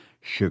fat,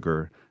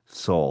 sugar,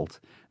 salt,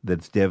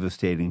 that's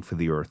devastating for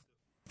the earth.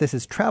 This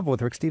is Travel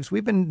with Rick Steves.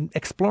 We've been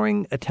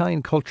exploring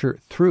Italian culture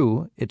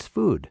through its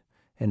food.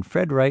 And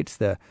Fred writes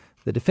the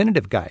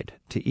definitive guide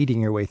to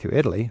eating your way through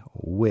Italy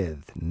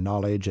with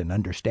knowledge and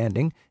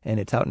understanding, and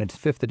it's out in its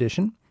 5th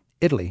edition,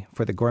 Italy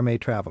for the Gourmet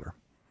Traveler.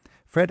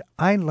 Fred,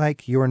 I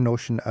like your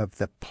notion of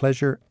the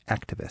pleasure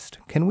activist.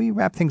 Can we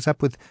wrap things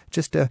up with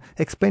just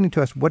explaining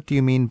to us what do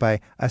you mean by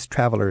us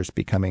travelers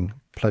becoming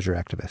pleasure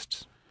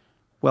activists?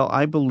 Well,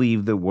 I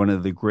believe that one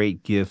of the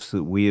great gifts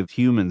that we as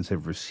humans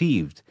have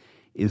received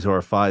is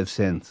our 5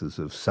 senses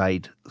of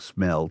sight,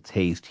 smell,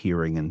 taste,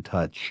 hearing, and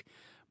touch.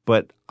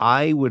 But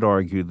I would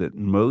argue that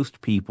most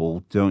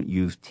people don't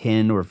use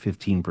 10 or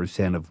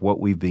 15% of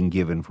what we've been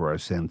given for our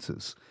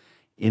senses,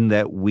 in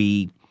that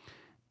we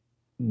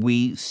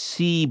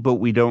see, but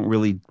we don't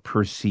really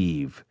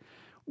perceive.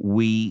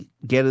 We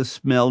get a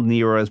smell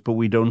near us, but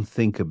we don't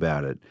think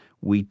about it.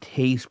 We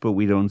taste, but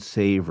we don't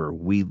savor.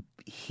 We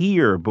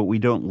hear, but we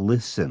don't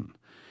listen.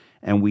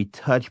 And we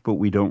touch, but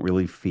we don't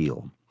really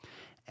feel.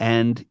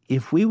 And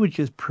if we would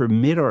just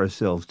permit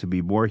ourselves to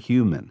be more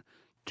human,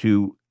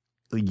 to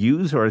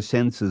use our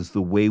senses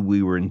the way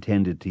we were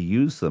intended to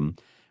use them,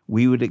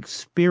 we would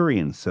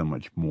experience so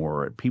much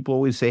more. People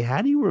always say,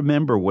 how do you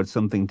remember what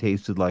something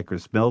tasted like or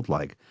smelled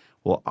like?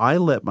 Well, I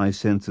let my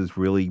senses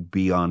really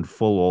be on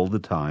full all the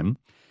time,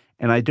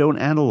 and I don't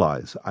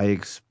analyze. I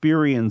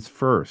experience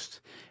first,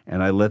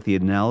 and I let the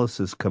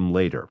analysis come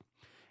later.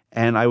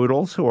 And I would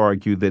also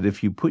argue that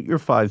if you put your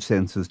 5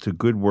 senses to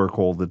good work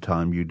all the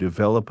time, you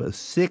develop a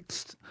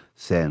 6th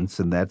sense,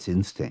 and that's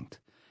instinct.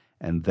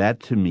 And that,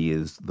 to me,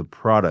 is the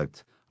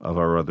product of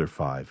our other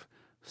 5.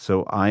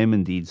 So I am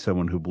indeed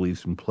someone who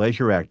believes in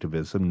pleasure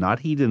activism, not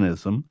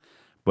hedonism,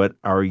 but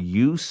our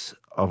use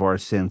of our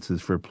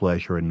senses for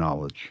pleasure and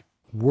knowledge.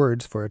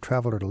 Words for a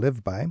traveler to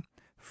live by.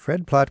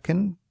 Fred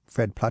Plotkin,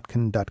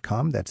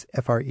 fredplotkin.com. That's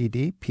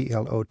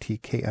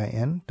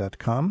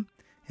FredPlotkin.com.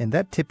 And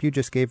that tip you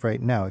just gave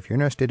right now, if you're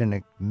interested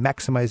in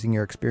maximizing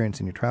your experience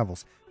in your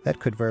travels, that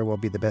could very well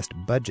be the best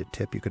budget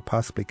tip you could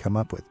possibly come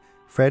up with.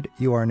 Fred,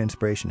 you are an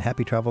inspiration.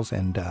 Happy travels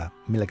and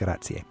mille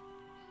grazie.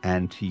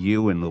 And to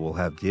you, and we'll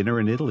have dinner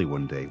in Italy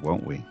one day,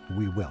 won't we?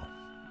 We will.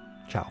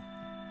 Ciao.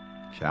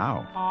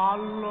 Ciao.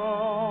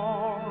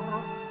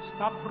 Allora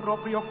sta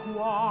proprio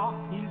qua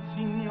il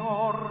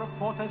signor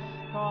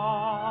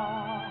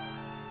Potestà.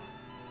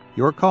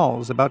 Your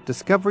calls about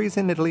discoveries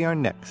in Italy are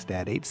next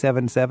at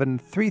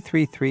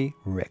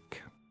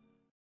 877-333-RICK.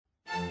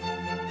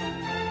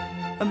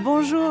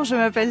 Bonjour, je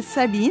m'appelle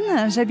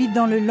Sabine, j'habite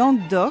dans le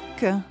Languedoc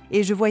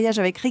et je voyage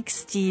avec Rick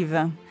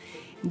Steve.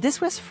 This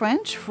was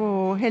French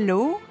for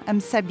hello, I'm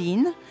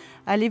Sabine.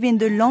 I live in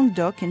the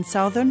Languedoc in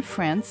southern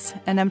France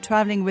and I'm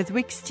traveling with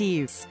Rick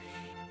Steve.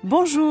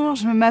 Bonjour,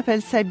 je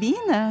m'appelle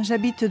Sabine,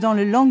 j'habite dans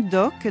le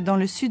Languedoc, dans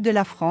le sud de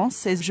la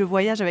France et je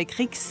voyage avec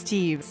Rick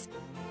Steve.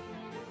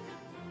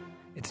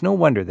 It's no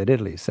wonder that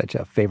Italy is such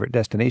a favorite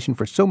destination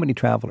for so many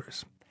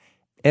travelers.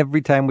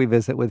 Every time we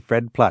visit with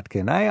Fred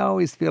Plotkin, I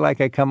always feel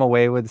like I come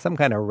away with some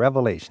kind of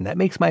revelation that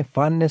makes my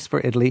fondness for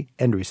Italy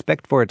and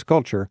respect for its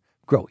culture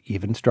grow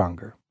even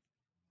stronger.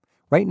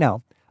 Right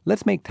now,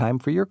 let's make time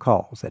for your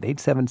calls at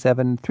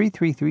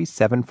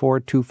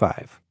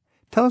 877-333-7425.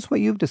 Tell us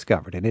what you've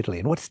discovered in Italy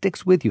and what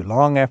sticks with you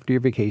long after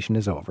your vacation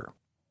is over.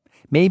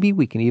 Maybe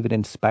we can even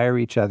inspire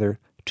each other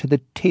to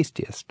the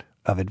tastiest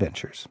of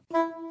adventures.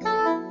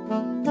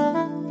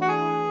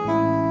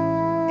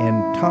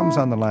 And Tom's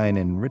on the line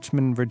in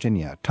Richmond,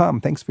 Virginia.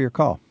 Tom, thanks for your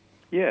call.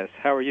 Yes,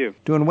 how are you?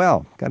 Doing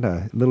well. Got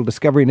a little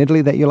discovery in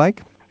Italy that you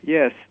like?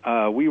 Yes,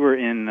 we were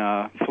in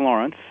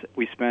Florence.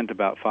 We spent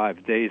about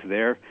 5 days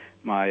there,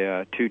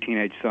 my 2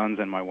 teenage sons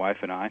and my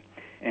wife and I.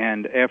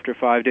 And after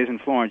 5 days in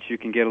Florence, you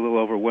can get a little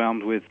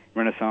overwhelmed with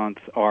Renaissance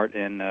art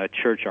and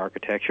church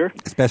architecture.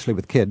 Especially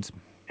with kids.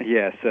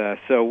 Yes,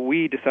 so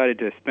we decided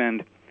to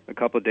spend a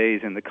couple of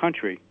days in the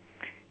country.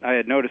 I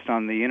had noticed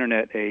on the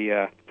internet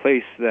a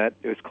place that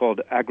was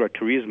called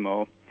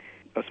Agriturismo,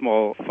 a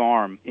small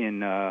farm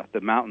in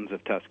the mountains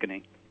of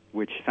Tuscany,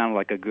 which sounded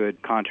like a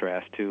good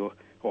contrast to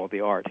all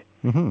the art.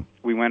 Mm-hmm.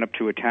 We went up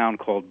to a town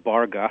called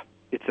Barga,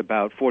 It's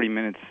about 40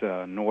 minutes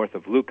north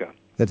of Lucca.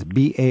 That's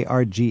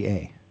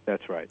Barga.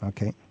 That's right.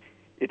 Okay.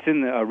 It's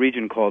in a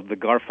region called the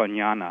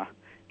Garfagnana,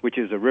 which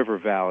is a river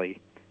valley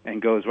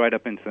and goes right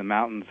up into the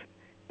mountains.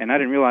 And I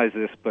didn't realize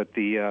this, but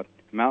the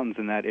mountains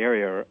in that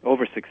area are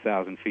over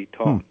 6,000 feet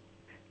tall.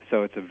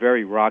 So it's a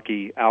very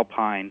rocky,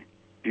 alpine,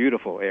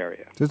 beautiful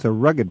area. So it's a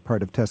rugged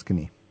part of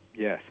Tuscany.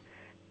 Yes.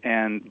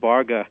 And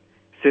Barga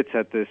sits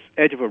at this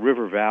edge of a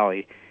river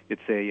valley.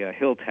 It's a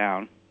hill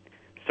town,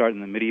 started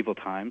in the medieval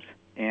times,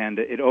 and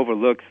it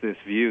overlooks this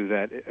view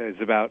that is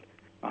about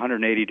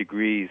 180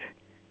 degrees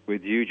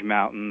with huge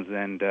mountains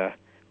and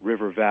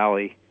river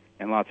valley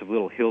and lots of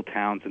little hill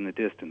towns in the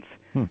distance.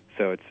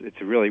 So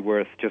it's really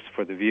worth just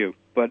for the view.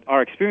 But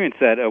our experience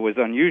that was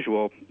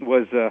unusual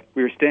was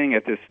we were staying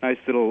at this nice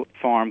little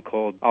farm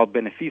called Al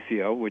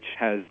Beneficio, which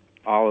has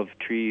olive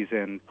trees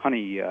and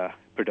honey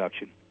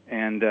production.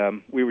 And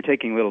we were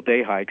taking little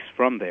day hikes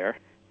from there,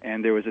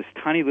 and there was this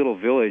tiny little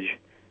village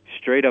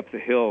straight up the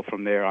hill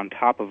from there on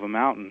top of a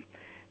mountain.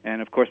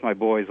 And, of course, my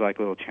boys like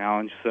a little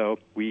challenge, so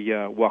we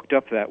walked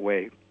up that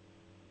way.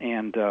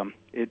 And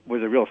it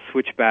was a real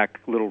switchback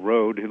little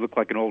road. It looked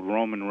like an old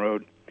Roman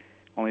road,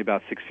 only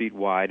about 6 feet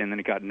wide, and then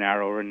it got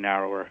narrower and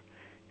narrower.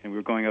 And we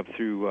were going up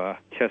through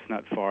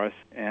chestnut forest.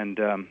 And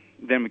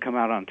then we come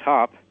out on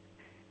top,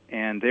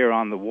 and there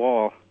on the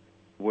wall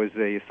was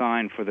a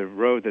sign for the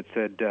road that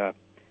said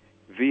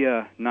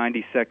Via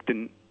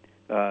 92nd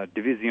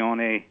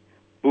Divisione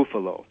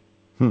Buffalo.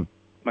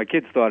 My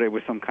kids thought it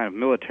was some kind of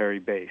military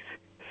base.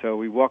 So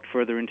we walked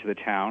further into the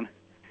town.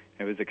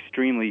 It was an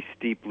extremely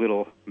steep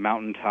little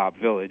mountaintop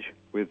village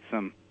with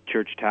some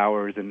church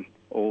towers and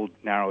old,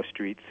 narrow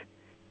streets.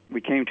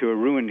 We came to a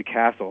ruined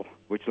castle,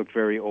 which looked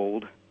very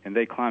old, and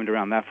they climbed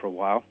around that for a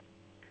while.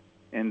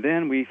 And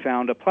then we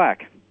found a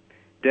plaque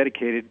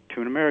dedicated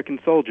to an American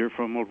soldier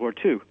from World War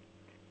II.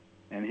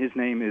 And his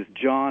name is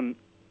John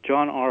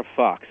R.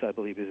 Fox, I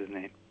believe is his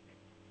name.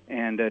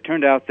 And it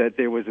turned out that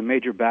there was a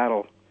major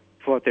battle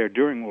fought there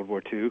during World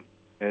War II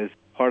as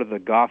part of the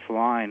Goth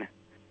Line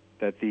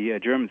that the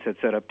Germans had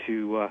set up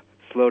to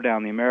slow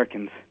down the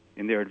Americans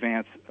in their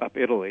advance up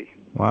Italy.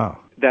 Wow.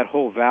 That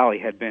whole valley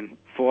had been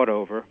fought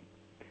over.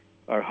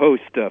 Our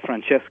host,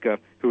 Francesca,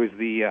 who is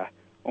the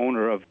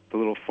owner of the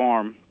little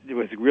farm,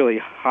 was really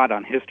hot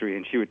on history,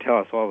 and she would tell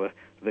us all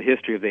the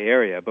history of the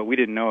area, but we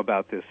didn't know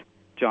about this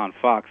John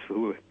Fox,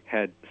 who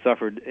had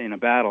suffered in a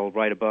battle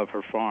right above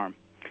her farm.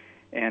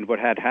 And what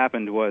had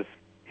happened was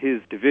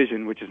his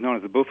division, which is known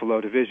as the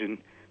Buffalo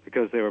Division,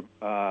 because they were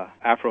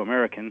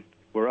Afro-American,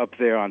 were up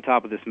there on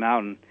top of this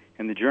mountain,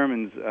 and the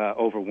Germans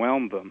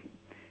overwhelmed them.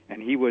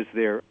 And he was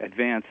their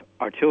advanced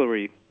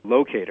artillery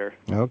locator.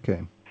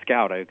 Okay.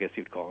 Scout, I guess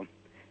you'd call him.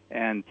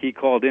 And he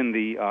called in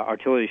the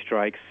artillery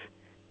strikes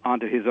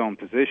onto his own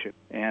position,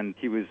 and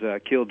he was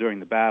killed during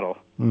the battle.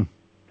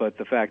 But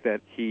the fact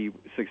that he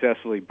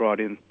successfully brought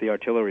in the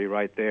artillery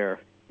right there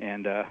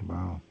and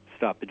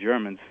stopped the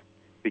Germans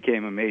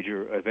became a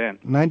major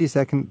event.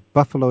 92nd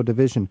Buffalo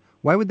Division.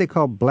 Why would they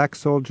call black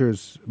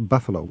soldiers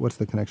Buffalo? What's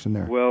the connection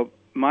there? Well,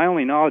 my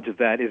only knowledge of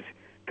that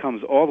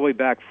comes all the way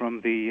back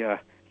from the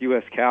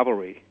U.S.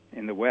 cavalry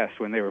in the West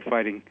when they were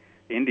fighting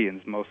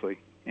Indians mostly,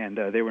 and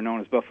they were known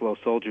as Buffalo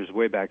soldiers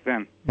way back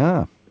then.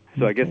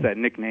 So I guess that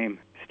nickname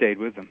stayed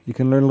with them. You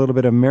can learn a little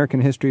bit of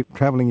American history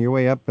traveling your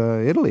way up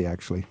Italy,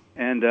 actually.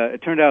 And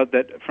it turned out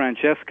that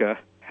Francesca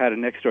had a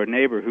next-door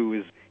neighbor who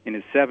was in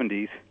his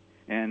 70s,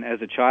 and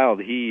as a child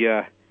he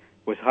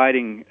was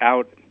hiding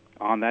out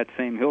on that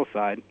same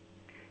hillside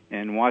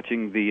and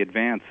watching the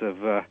advance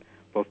of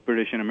both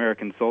British and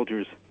American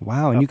soldiers.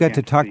 Wow, and you got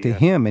to talk to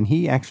him, and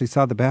he actually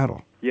saw the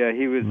battle. Yeah,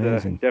 he was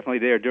definitely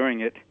there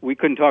during it. We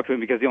couldn't talk to him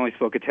because he only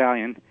spoke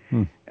Italian,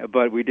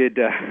 but we did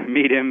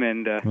meet him,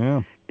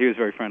 and he was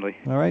very friendly.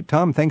 All right,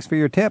 Tom, thanks for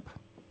your tip.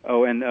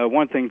 Oh, and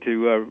one thing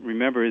to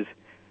remember is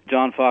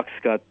John Fox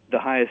got the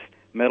highest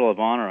Medal of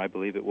Honor, I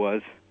believe it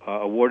was,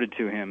 awarded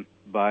to him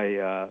by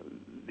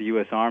the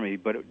U.S. Army,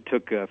 but it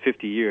took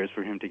 50 years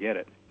for him to get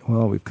it.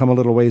 Well, we've come a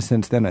little ways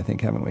since then, I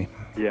think, haven't we?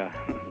 Yeah.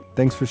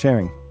 Thanks for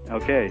sharing.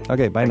 Okay.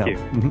 Okay, bye now.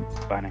 Thank you.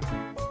 Bye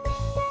now.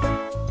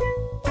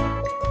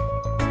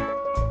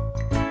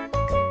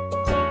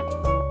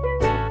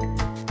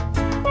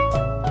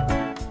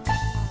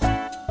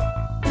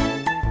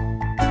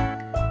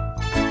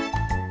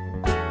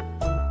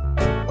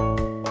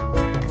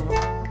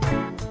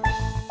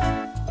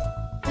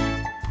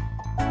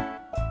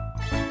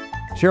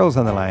 Cheryl's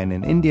on the line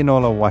in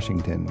Indianola,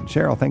 Washington.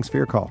 Cheryl, thanks for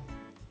your call.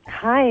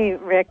 Hi,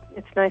 Rick.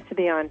 It's nice to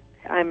be on.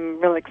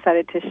 I'm really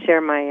excited to share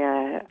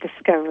my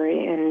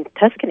discovery in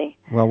Tuscany.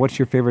 Well, what's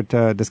your favorite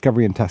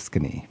discovery in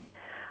Tuscany?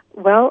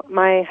 Well,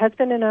 my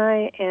husband and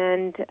I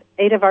and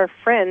 8 of our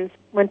friends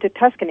went to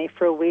Tuscany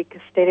for a week,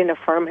 stayed in a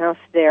farmhouse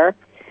there,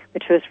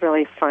 which was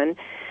really fun.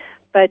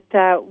 But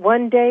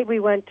one day we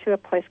went to a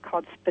place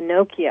called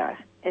Spinocchia,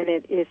 and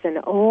it is an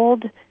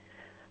old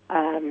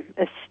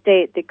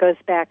estate that goes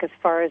back as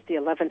far as the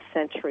 11th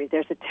century.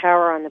 There's a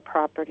tower on the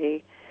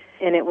property,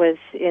 and it was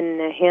in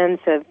the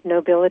hands of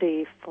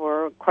nobility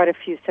for quite a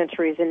few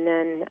centuries. And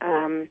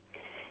then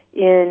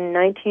in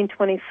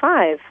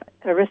 1925,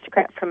 an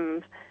aristocrat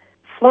from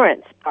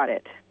Florence bought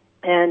it,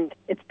 and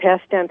it's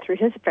passed down through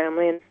his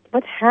family. And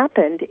what's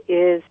happened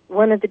is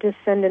one of the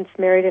descendants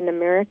married an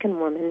American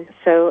woman,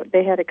 so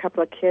they had a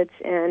couple of kids,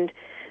 and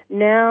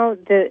now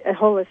the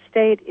whole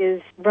estate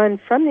is run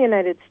from the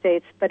United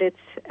States, but it's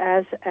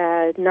as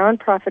a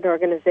nonprofit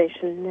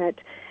organization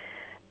that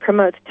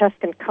promotes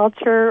Tuscan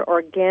culture,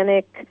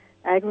 organic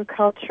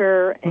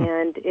agriculture,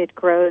 and it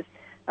grows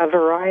a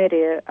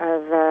variety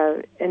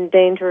of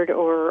endangered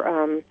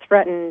or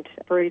threatened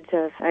breeds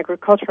of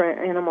agricultural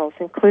animals,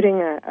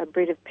 including a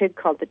breed of pig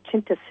called the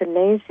Cinta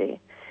Senese,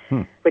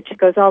 which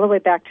goes all the way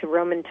back to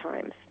Roman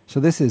times. So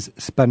this is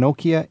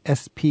Spanochia,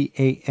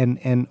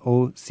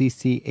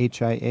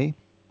 Spannocchia.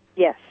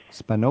 Yes.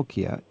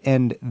 Spanochia.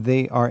 And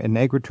they are an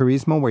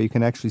agriturismo where you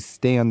can actually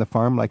stay on the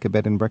farm like a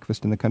bed and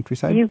breakfast in the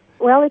countryside?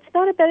 Well, it's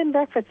not a bed and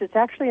breakfast. It's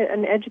actually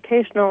an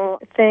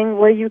educational thing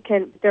where you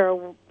can, there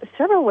are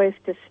several ways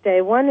to stay.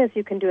 One is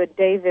you can do a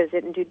day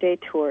visit and do day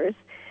tours.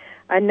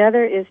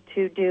 Another is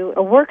to do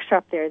a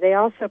workshop there. They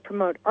also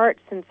promote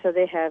arts, and so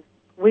they have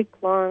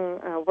week-long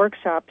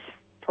workshops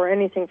for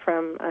anything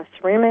from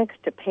ceramics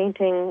to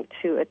painting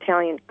to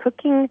Italian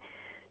cooking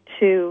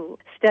to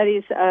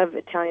studies of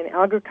Italian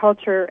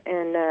agriculture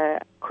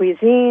and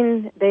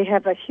cuisine. They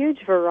have a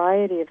huge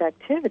variety of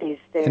activities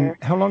there. And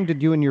how long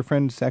did you and your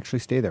friends actually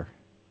stay there?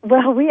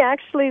 Well, we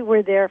actually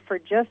were there for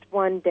just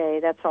one day.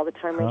 That's all the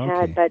time we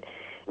had, but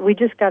we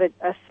just got a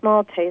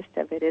small taste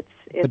of it. It's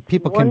but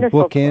people can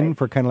book in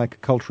for kind of like a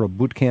cultural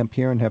boot camp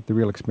here and have the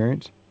real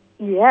experience?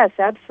 Yes,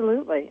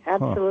 absolutely,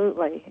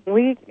 absolutely. Huh.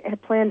 We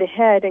had planned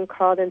ahead and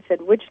called and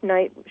said, which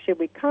night should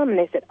we come? And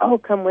they said,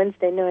 come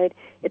Wednesday night,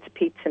 it's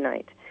pizza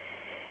night.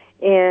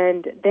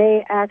 And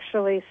they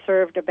actually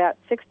served about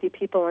 60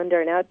 people under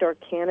an outdoor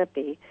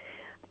canopy,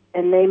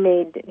 and they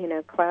made,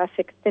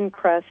 classic thin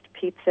crust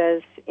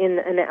pizzas in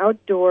an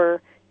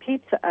outdoor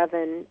pizza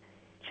oven,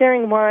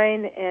 sharing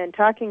wine and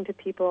talking to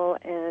people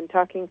and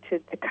talking to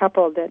the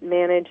couple that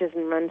manages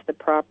and runs the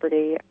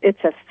property.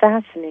 It's a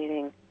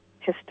fascinating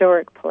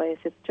historic place.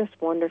 It's just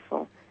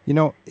wonderful.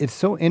 It's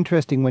so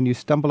interesting when you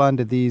stumble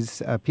onto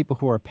these people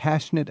who are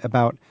passionate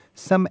about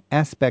some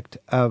aspect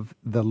of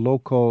the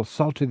local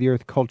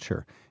salt-of-the-earth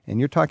culture. And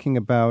you're talking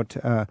about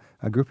a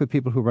group of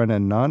people who run a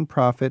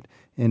nonprofit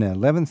in an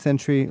 11th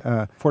century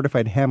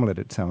fortified hamlet,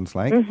 it sounds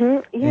like. Mm-hmm.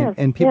 Yes,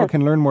 and people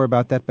can learn more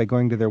about that by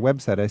going to their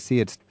website. I see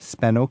it's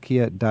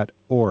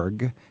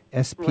spannocchia.org,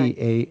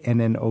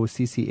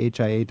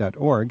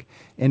 SPANNOCCHIA.org.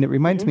 And it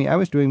reminds me, I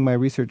was doing my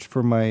research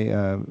for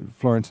my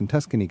Florence and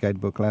Tuscany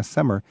guidebook last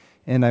summer,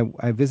 and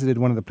I visited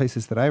one of the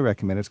places that I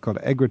recommend. It's called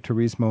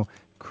Agriturismo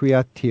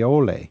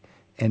Creatiole.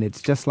 And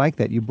it's just like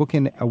that. You book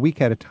in a week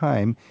at a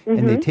time,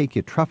 and they take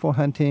you truffle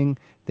hunting,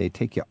 they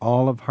take you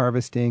olive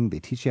harvesting, they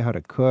teach you how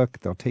to cook,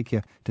 they'll take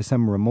you to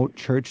some remote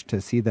church to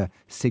see the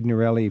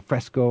Signorelli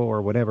fresco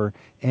or whatever,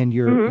 and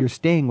you're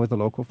staying with a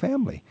local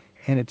family.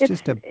 And it's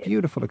just a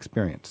beautiful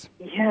experience.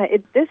 Yeah,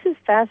 this is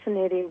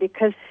fascinating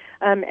because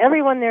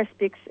everyone there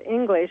speaks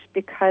English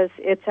because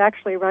it's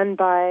actually run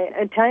by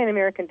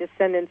Italian-American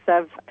descendants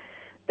of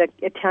the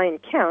Italian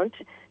Count,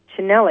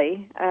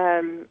 Cinelli.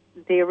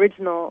 The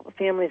original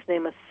family's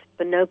name is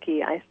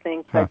Spinocchi, I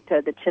think, but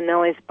the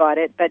Cinellis bought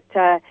it. But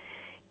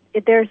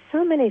there's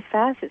so many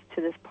facets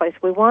to this place.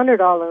 We wandered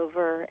all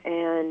over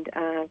and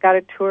got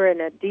a tour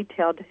and a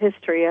detailed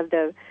history of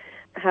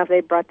how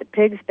they brought the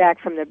pigs back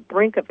from the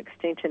brink of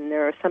extinction.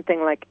 There are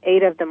something like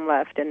 8 of them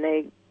left, and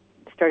they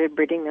started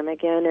breeding them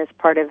again as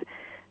part of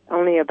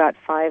only about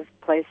 5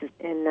 places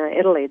in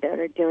Italy that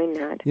are doing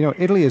that.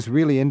 Italy is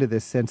really into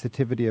this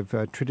sensitivity of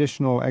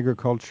traditional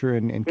agriculture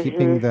and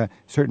keeping the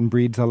certain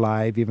breeds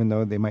alive, even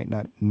though they might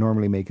not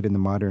normally make it in the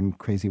modern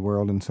crazy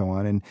world and so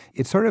on. And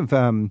it's sort of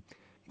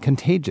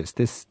contagious,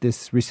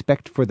 this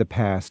respect for the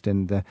past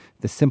and the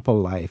simple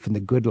life and the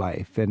good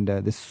life and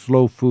this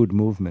slow food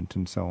movement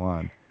and so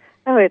on.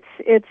 Oh,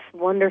 it's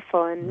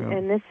wonderful,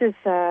 and this is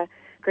a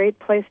great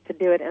place to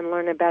do it and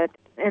learn about it.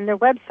 And their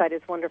website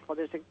is wonderful.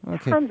 There's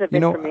tons of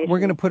information. We're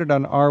going to put it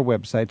on our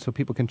website so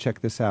people can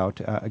check this out.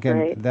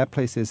 Again, that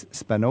place is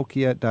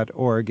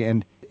spannocchia.org,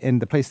 and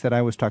the place that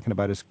I was talking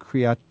about is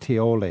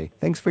Creatiole.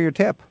 Thanks for your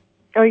tip.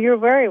 Oh, you're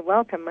very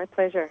welcome. My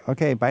pleasure.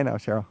 Okay, bye now,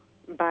 Cheryl.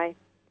 Bye.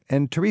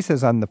 And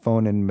Teresa's on the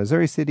phone in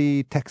Missouri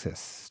City,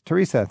 Texas.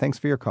 Teresa, thanks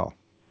for your call.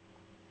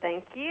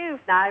 Thank you.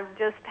 I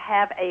just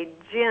have a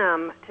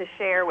gem to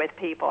share with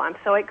people. I'm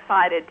so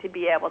excited to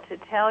be able to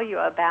tell you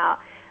about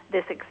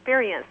this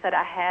experience that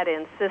I had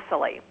in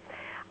Sicily.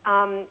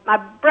 My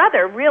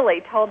brother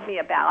really told me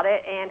about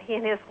it, and he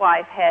and his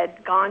wife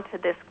had gone to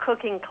this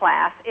cooking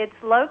class. It's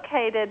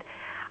located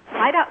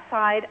right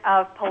outside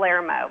of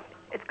Palermo.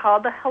 It's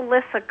called the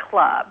Halissa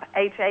Club,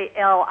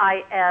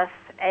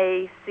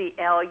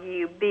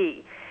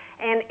 HALISACLUB,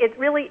 and it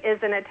really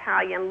is an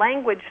Italian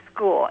language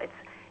school.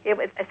 It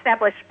was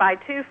established by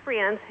 2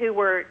 friends who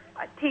were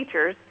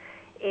teachers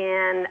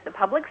in the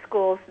public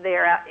schools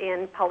there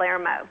in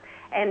Palermo.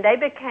 And they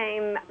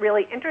became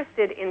really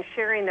interested in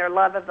sharing their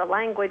love of the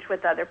language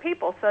with other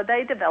people. So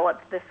they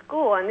developed the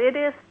school, and it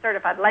is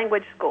certified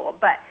language school,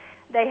 but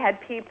they had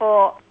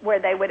people where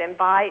they would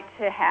invite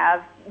to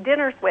have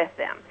dinners with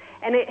them.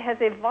 And it has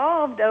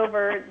evolved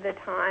over the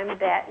time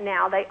that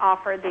now they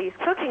offer these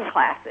cooking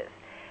classes.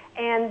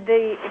 And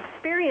the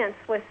experience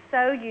was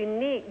so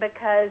unique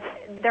because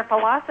their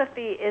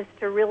philosophy is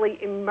to really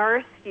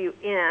immerse you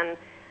in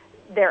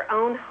their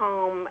own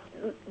home,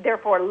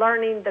 therefore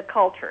learning the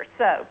culture.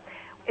 So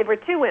it were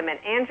two women,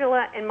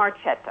 Angela and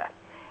Marchetta.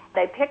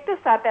 They picked us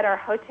up at our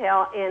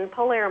hotel in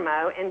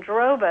Palermo and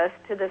drove us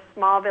to this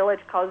small village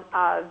called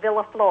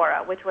Villa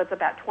Flora, which was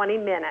about 20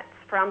 minutes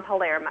from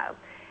Palermo.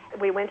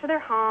 We went to their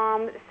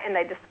home, and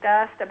they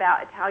discussed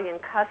about Italian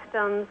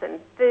customs and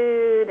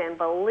food and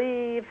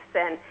beliefs,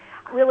 and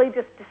really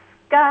just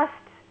discussed,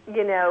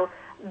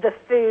 the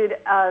food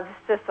of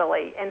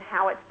Sicily and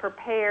how it's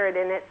prepared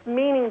and its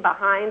meaning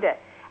behind it.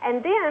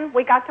 And then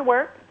we got to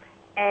work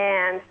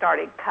and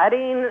started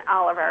cutting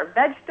all of our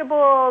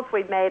vegetables.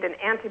 We made an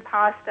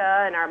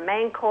antipasta and our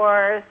main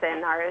course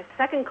and our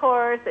second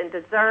course and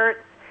desserts.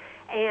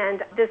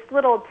 And this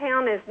little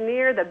town is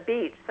near the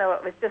beach, so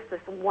it was just this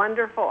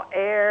wonderful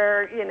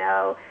air,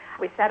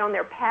 We sat on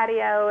their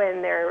patio,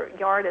 and their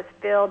yard is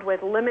filled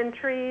with lemon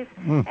trees.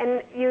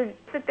 And you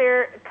sit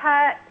there,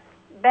 cut,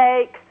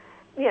 bake,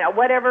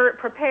 whatever,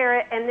 prepare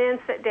it, and then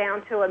sit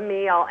down to a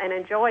meal and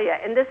enjoy it.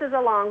 And this is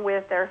along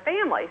with their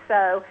family.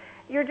 So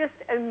you're just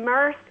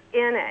immersed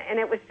in it, and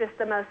it was just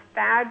the most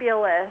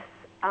fabulous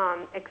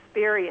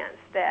experience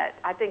that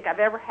I think I've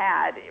ever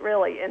had,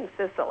 really, in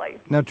Sicily.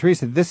 Now,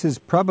 Teresa, this is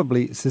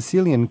probably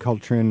Sicilian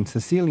culture and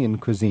Sicilian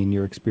cuisine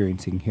you're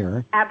experiencing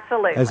here.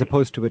 Absolutely. As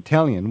opposed to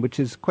Italian, which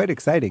is quite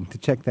exciting to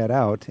check that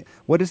out.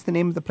 What is the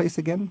name of the place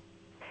again?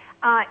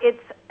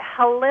 It's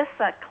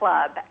Halissa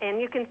Club, and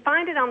you can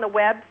find it on the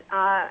web,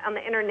 on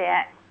the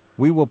internet.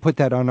 We will put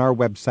that on our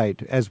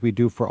website, as we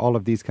do for all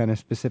of these kind of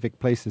specific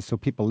places, so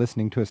people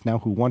listening to us now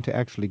who want to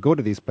actually go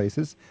to these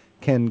places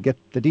can get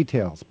the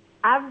details.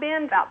 I've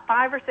been about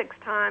 5 or 6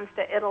 times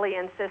to Italy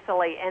and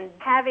Sicily, and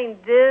having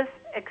this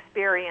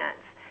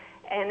experience,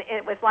 and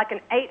it was like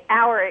an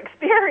 8-hour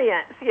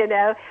experience,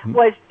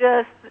 was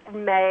just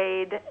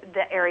made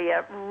the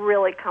area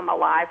really come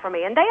alive for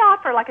me. And they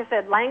offer, like I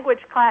said,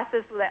 language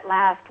classes that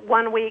last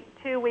 1 week,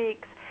 2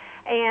 weeks,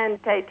 and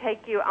they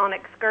take you on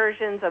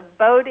excursions of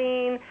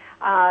boating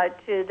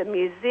to the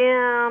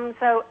museum.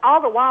 So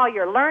all the while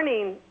you're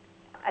learning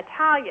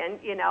Italian,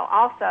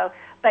 also,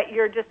 but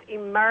you're just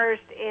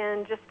immersed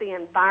in just the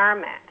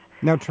environment.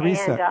 Now,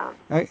 Teresa,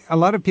 a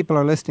lot of people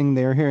are listening,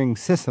 they're hearing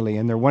Sicily,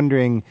 and they're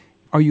wondering,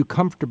 are you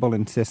comfortable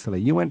in Sicily?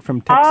 You went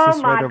from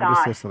Texas right over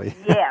to Sicily.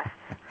 Yes.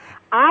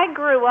 I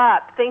grew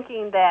up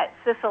thinking that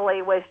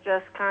Sicily was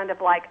just kind of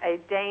like a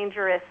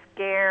dangerous,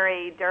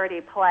 scary,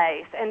 dirty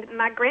place. And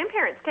my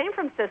grandparents came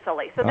from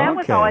Sicily, so that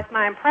was always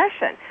my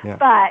impression. Yeah.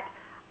 But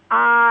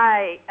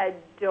I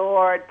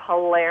adored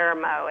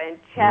Palermo and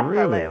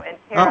Cefalù and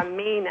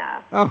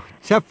Taormina. Oh,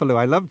 Cefalù.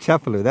 I love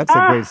Cefalù. That's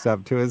a great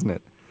stuff, too, isn't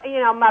it?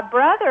 My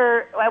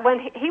brother, when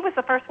he was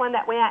the first one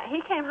that went,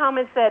 he came home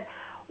and said,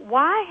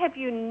 "Why have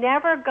you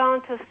never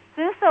gone to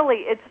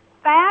Sicily? It's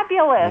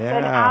fabulous." Yeah.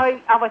 And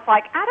I was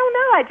like, I don't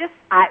know.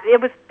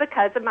 It was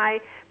because of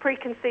my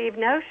preconceived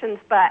notions,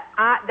 but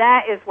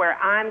that is where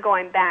I'm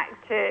going back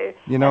to.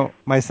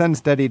 My son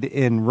studied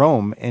in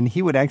Rome, and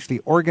he would actually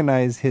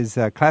organize his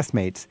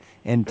classmates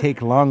and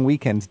take long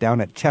weekends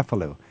down at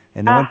Cefalù.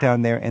 And they went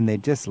down there, and they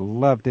just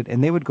loved it.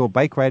 And they would go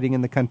bike riding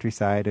in the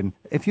countryside. And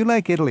if you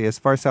like Italy as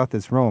far south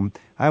as Rome,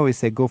 I always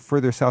say go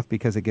further south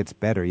because it gets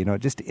better. It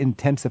just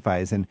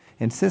intensifies. And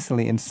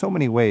Sicily, in so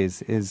many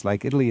ways, is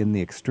like Italy in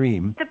the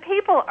extreme. The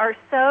people are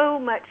so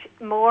much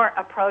more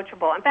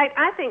approachable. In fact,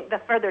 I think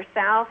the further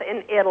south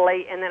in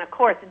Italy, and then, of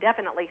course,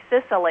 definitely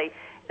Sicily,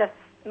 the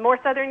more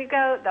southern you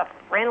go, the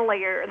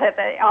friendlier that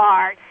they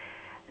are.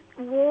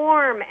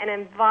 Warm and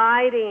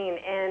inviting,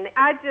 and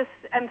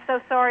I'm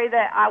so sorry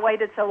that I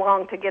waited so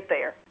long to get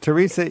there.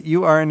 Teresa,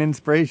 you are an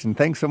inspiration.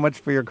 Thanks so much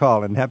for your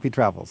call, and happy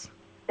travels.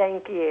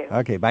 Thank you.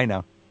 Okay, bye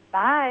now.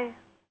 Bye.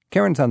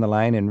 Karen's on the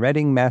line in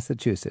Reading,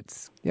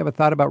 Massachusetts. You have a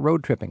thought about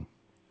road tripping?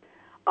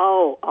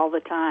 Oh, all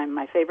the time.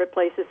 My favorite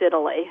place is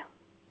Italy.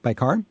 By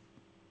car?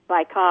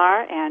 By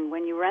car, and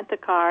when you rent the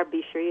car,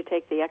 be sure you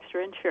take the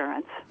extra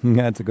insurance.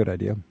 That's a good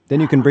idea. Then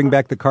you can bring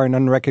back the car in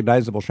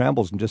unrecognizable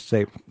shambles and just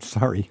say,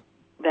 sorry.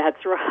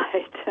 That's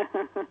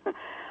right.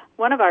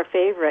 One of our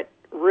favorite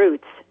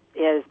routes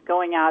is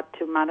going out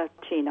to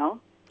Montalcino.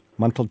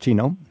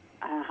 Montalcino?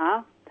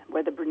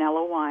 Where the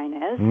Brunello wine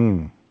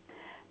is.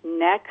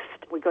 Next,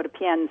 we go to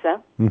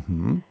Pienza.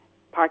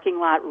 Parking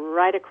lot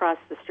right across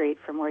the street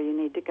from where you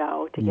need to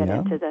go to get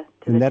into the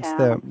and that's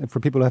town. For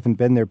people who haven't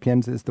been there,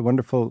 Pienza is the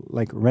wonderful,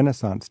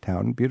 Renaissance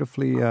town,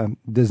 beautifully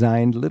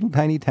designed, little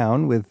tiny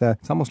town with,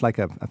 it's almost like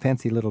a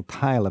fancy little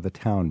tile of a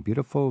town.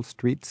 Beautiful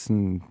streets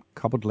and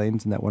cobbled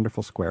lanes in that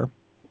wonderful square.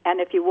 And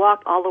if you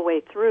walk all the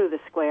way through the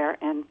square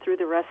and through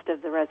the rest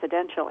of the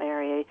residential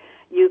area,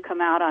 you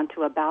come out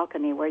onto a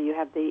balcony where you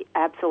have the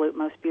absolute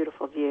most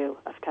beautiful view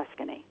of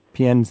Tuscany.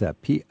 Pienza,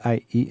 Pienza.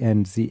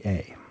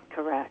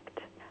 Correct.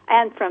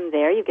 And from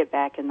there, you get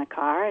back in the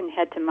car and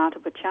head to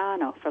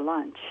Montepulciano for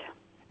lunch.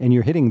 And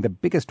you're hitting the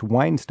biggest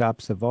wine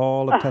stops of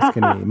all of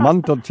Tuscany,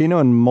 Montalcino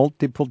and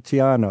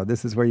Montepulciano.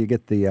 This is where you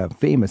get the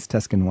famous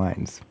Tuscan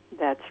wines.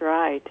 That's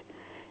right.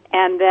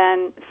 And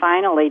then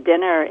finally,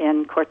 dinner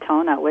in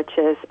Cortona, which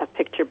is a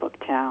picture book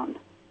town.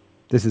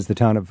 This is the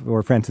town of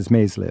where Frances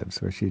Mays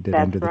lives, where she did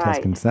That's Under the right.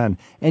 Tuscan Sun.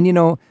 And you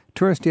know,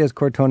 touristy as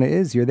Cortona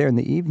is, you're there in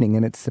the evening,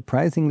 and it's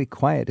surprisingly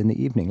quiet in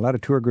the evening. A lot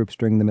of tour groups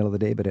during the middle of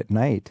the day, but at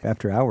night,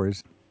 after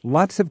hours,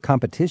 lots of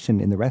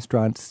competition in the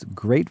restaurants,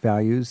 great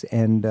values,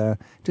 and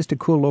just a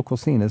cool local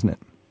scene, isn't it?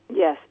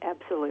 Yes,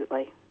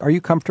 absolutely. Are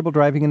you comfortable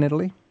driving in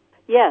Italy?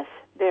 Yes,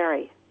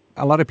 very.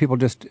 A lot of people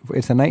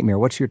it's a nightmare.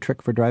 What's your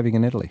trick for driving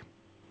in Italy?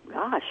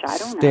 Gosh, I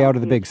don't know. Stay out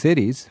of the big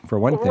cities, for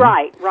one thing.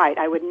 Right.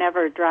 I would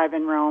never drive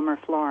in Rome or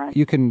Florence.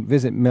 You can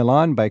visit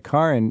Milan by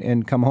car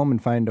and come home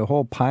and find a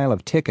whole pile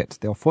of tickets.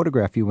 They'll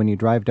photograph you when you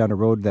drive down a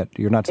road that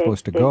you're not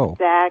supposed to go.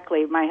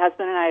 Exactly. My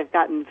husband and I have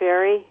gotten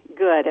very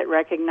good at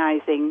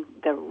recognizing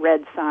the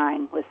red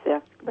sign with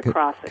the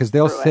crosses. Because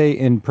they'll say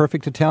in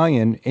perfect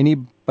Italian,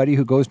 anybody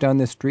who goes down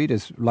this street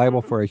is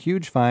liable for a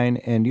huge fine,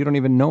 and you don't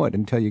even know it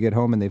until you get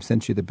home and they've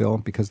sent you the bill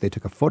because they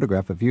took a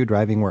photograph of you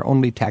driving where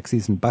only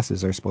taxis and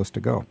buses are supposed to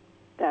go.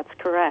 That's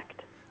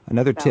correct.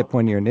 Another tip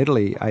when you're in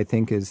Italy, I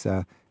think, is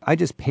I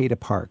just pay to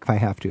park if I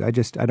have to. I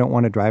don't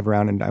want to drive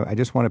around, and I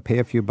just want to pay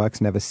a few bucks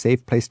and have a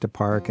safe place to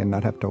park and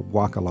not have to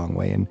walk a long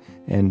way,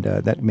 and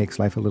that makes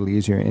life a little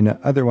easier in an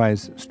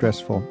otherwise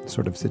stressful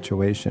sort of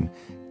situation.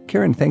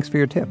 Karen, thanks for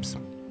your tips.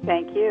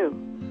 Thank you.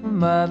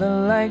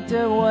 Mother liked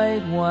her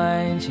white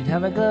wine. She'd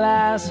have a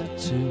glass or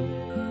two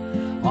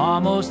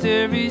almost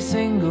every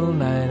single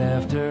night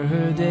after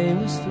her day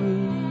was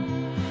through.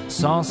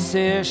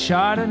 Sancerre,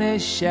 Chardonnay,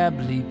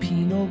 Chablis,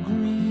 Pinot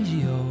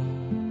Grigio,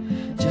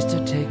 just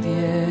to take the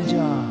edge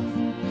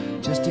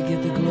off, just to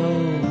get the glow.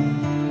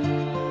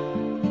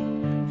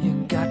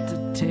 You got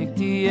to take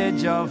the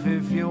edge off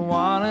if you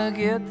want to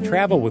get the...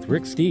 Travel with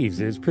Rick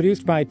Steves is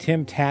produced by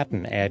Tim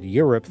Tatton at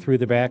Europe Through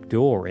the Back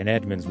Door in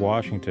Edmonds,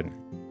 Washington.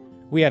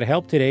 We had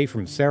help today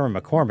from Sarah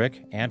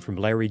McCormick and from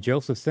Larry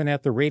Josephson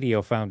at the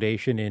Radio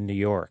Foundation in New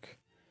York.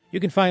 You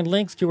can find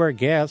links to our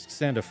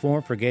guests and a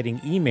form for getting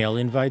email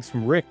invites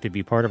from Rick to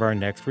be part of our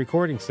next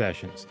recording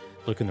sessions.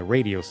 Look in the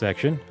radio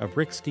section of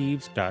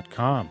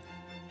ricksteves.com.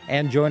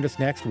 And join us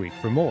next week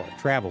for more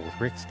Travel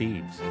with Rick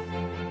Steves.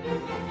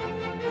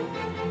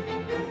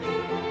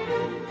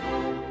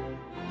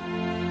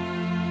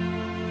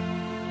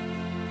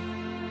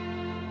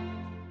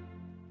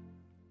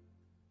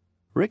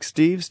 Rick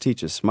Steves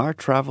teaches smart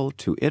travel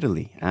to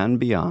Italy and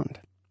beyond.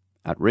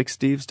 At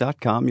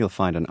ricksteves.com, you'll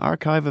find an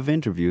archive of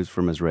interviews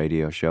from his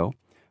radio show,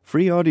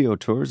 free audio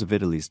tours of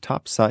Italy's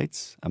top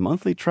sites, a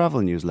monthly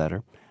travel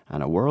newsletter,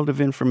 and a world of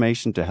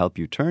information to help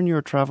you turn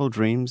your travel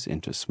dreams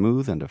into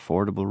smooth and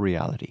affordable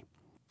reality.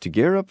 To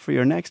gear up for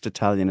your next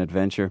Italian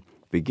adventure,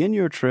 begin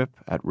your trip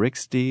at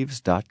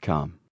ricksteves.com.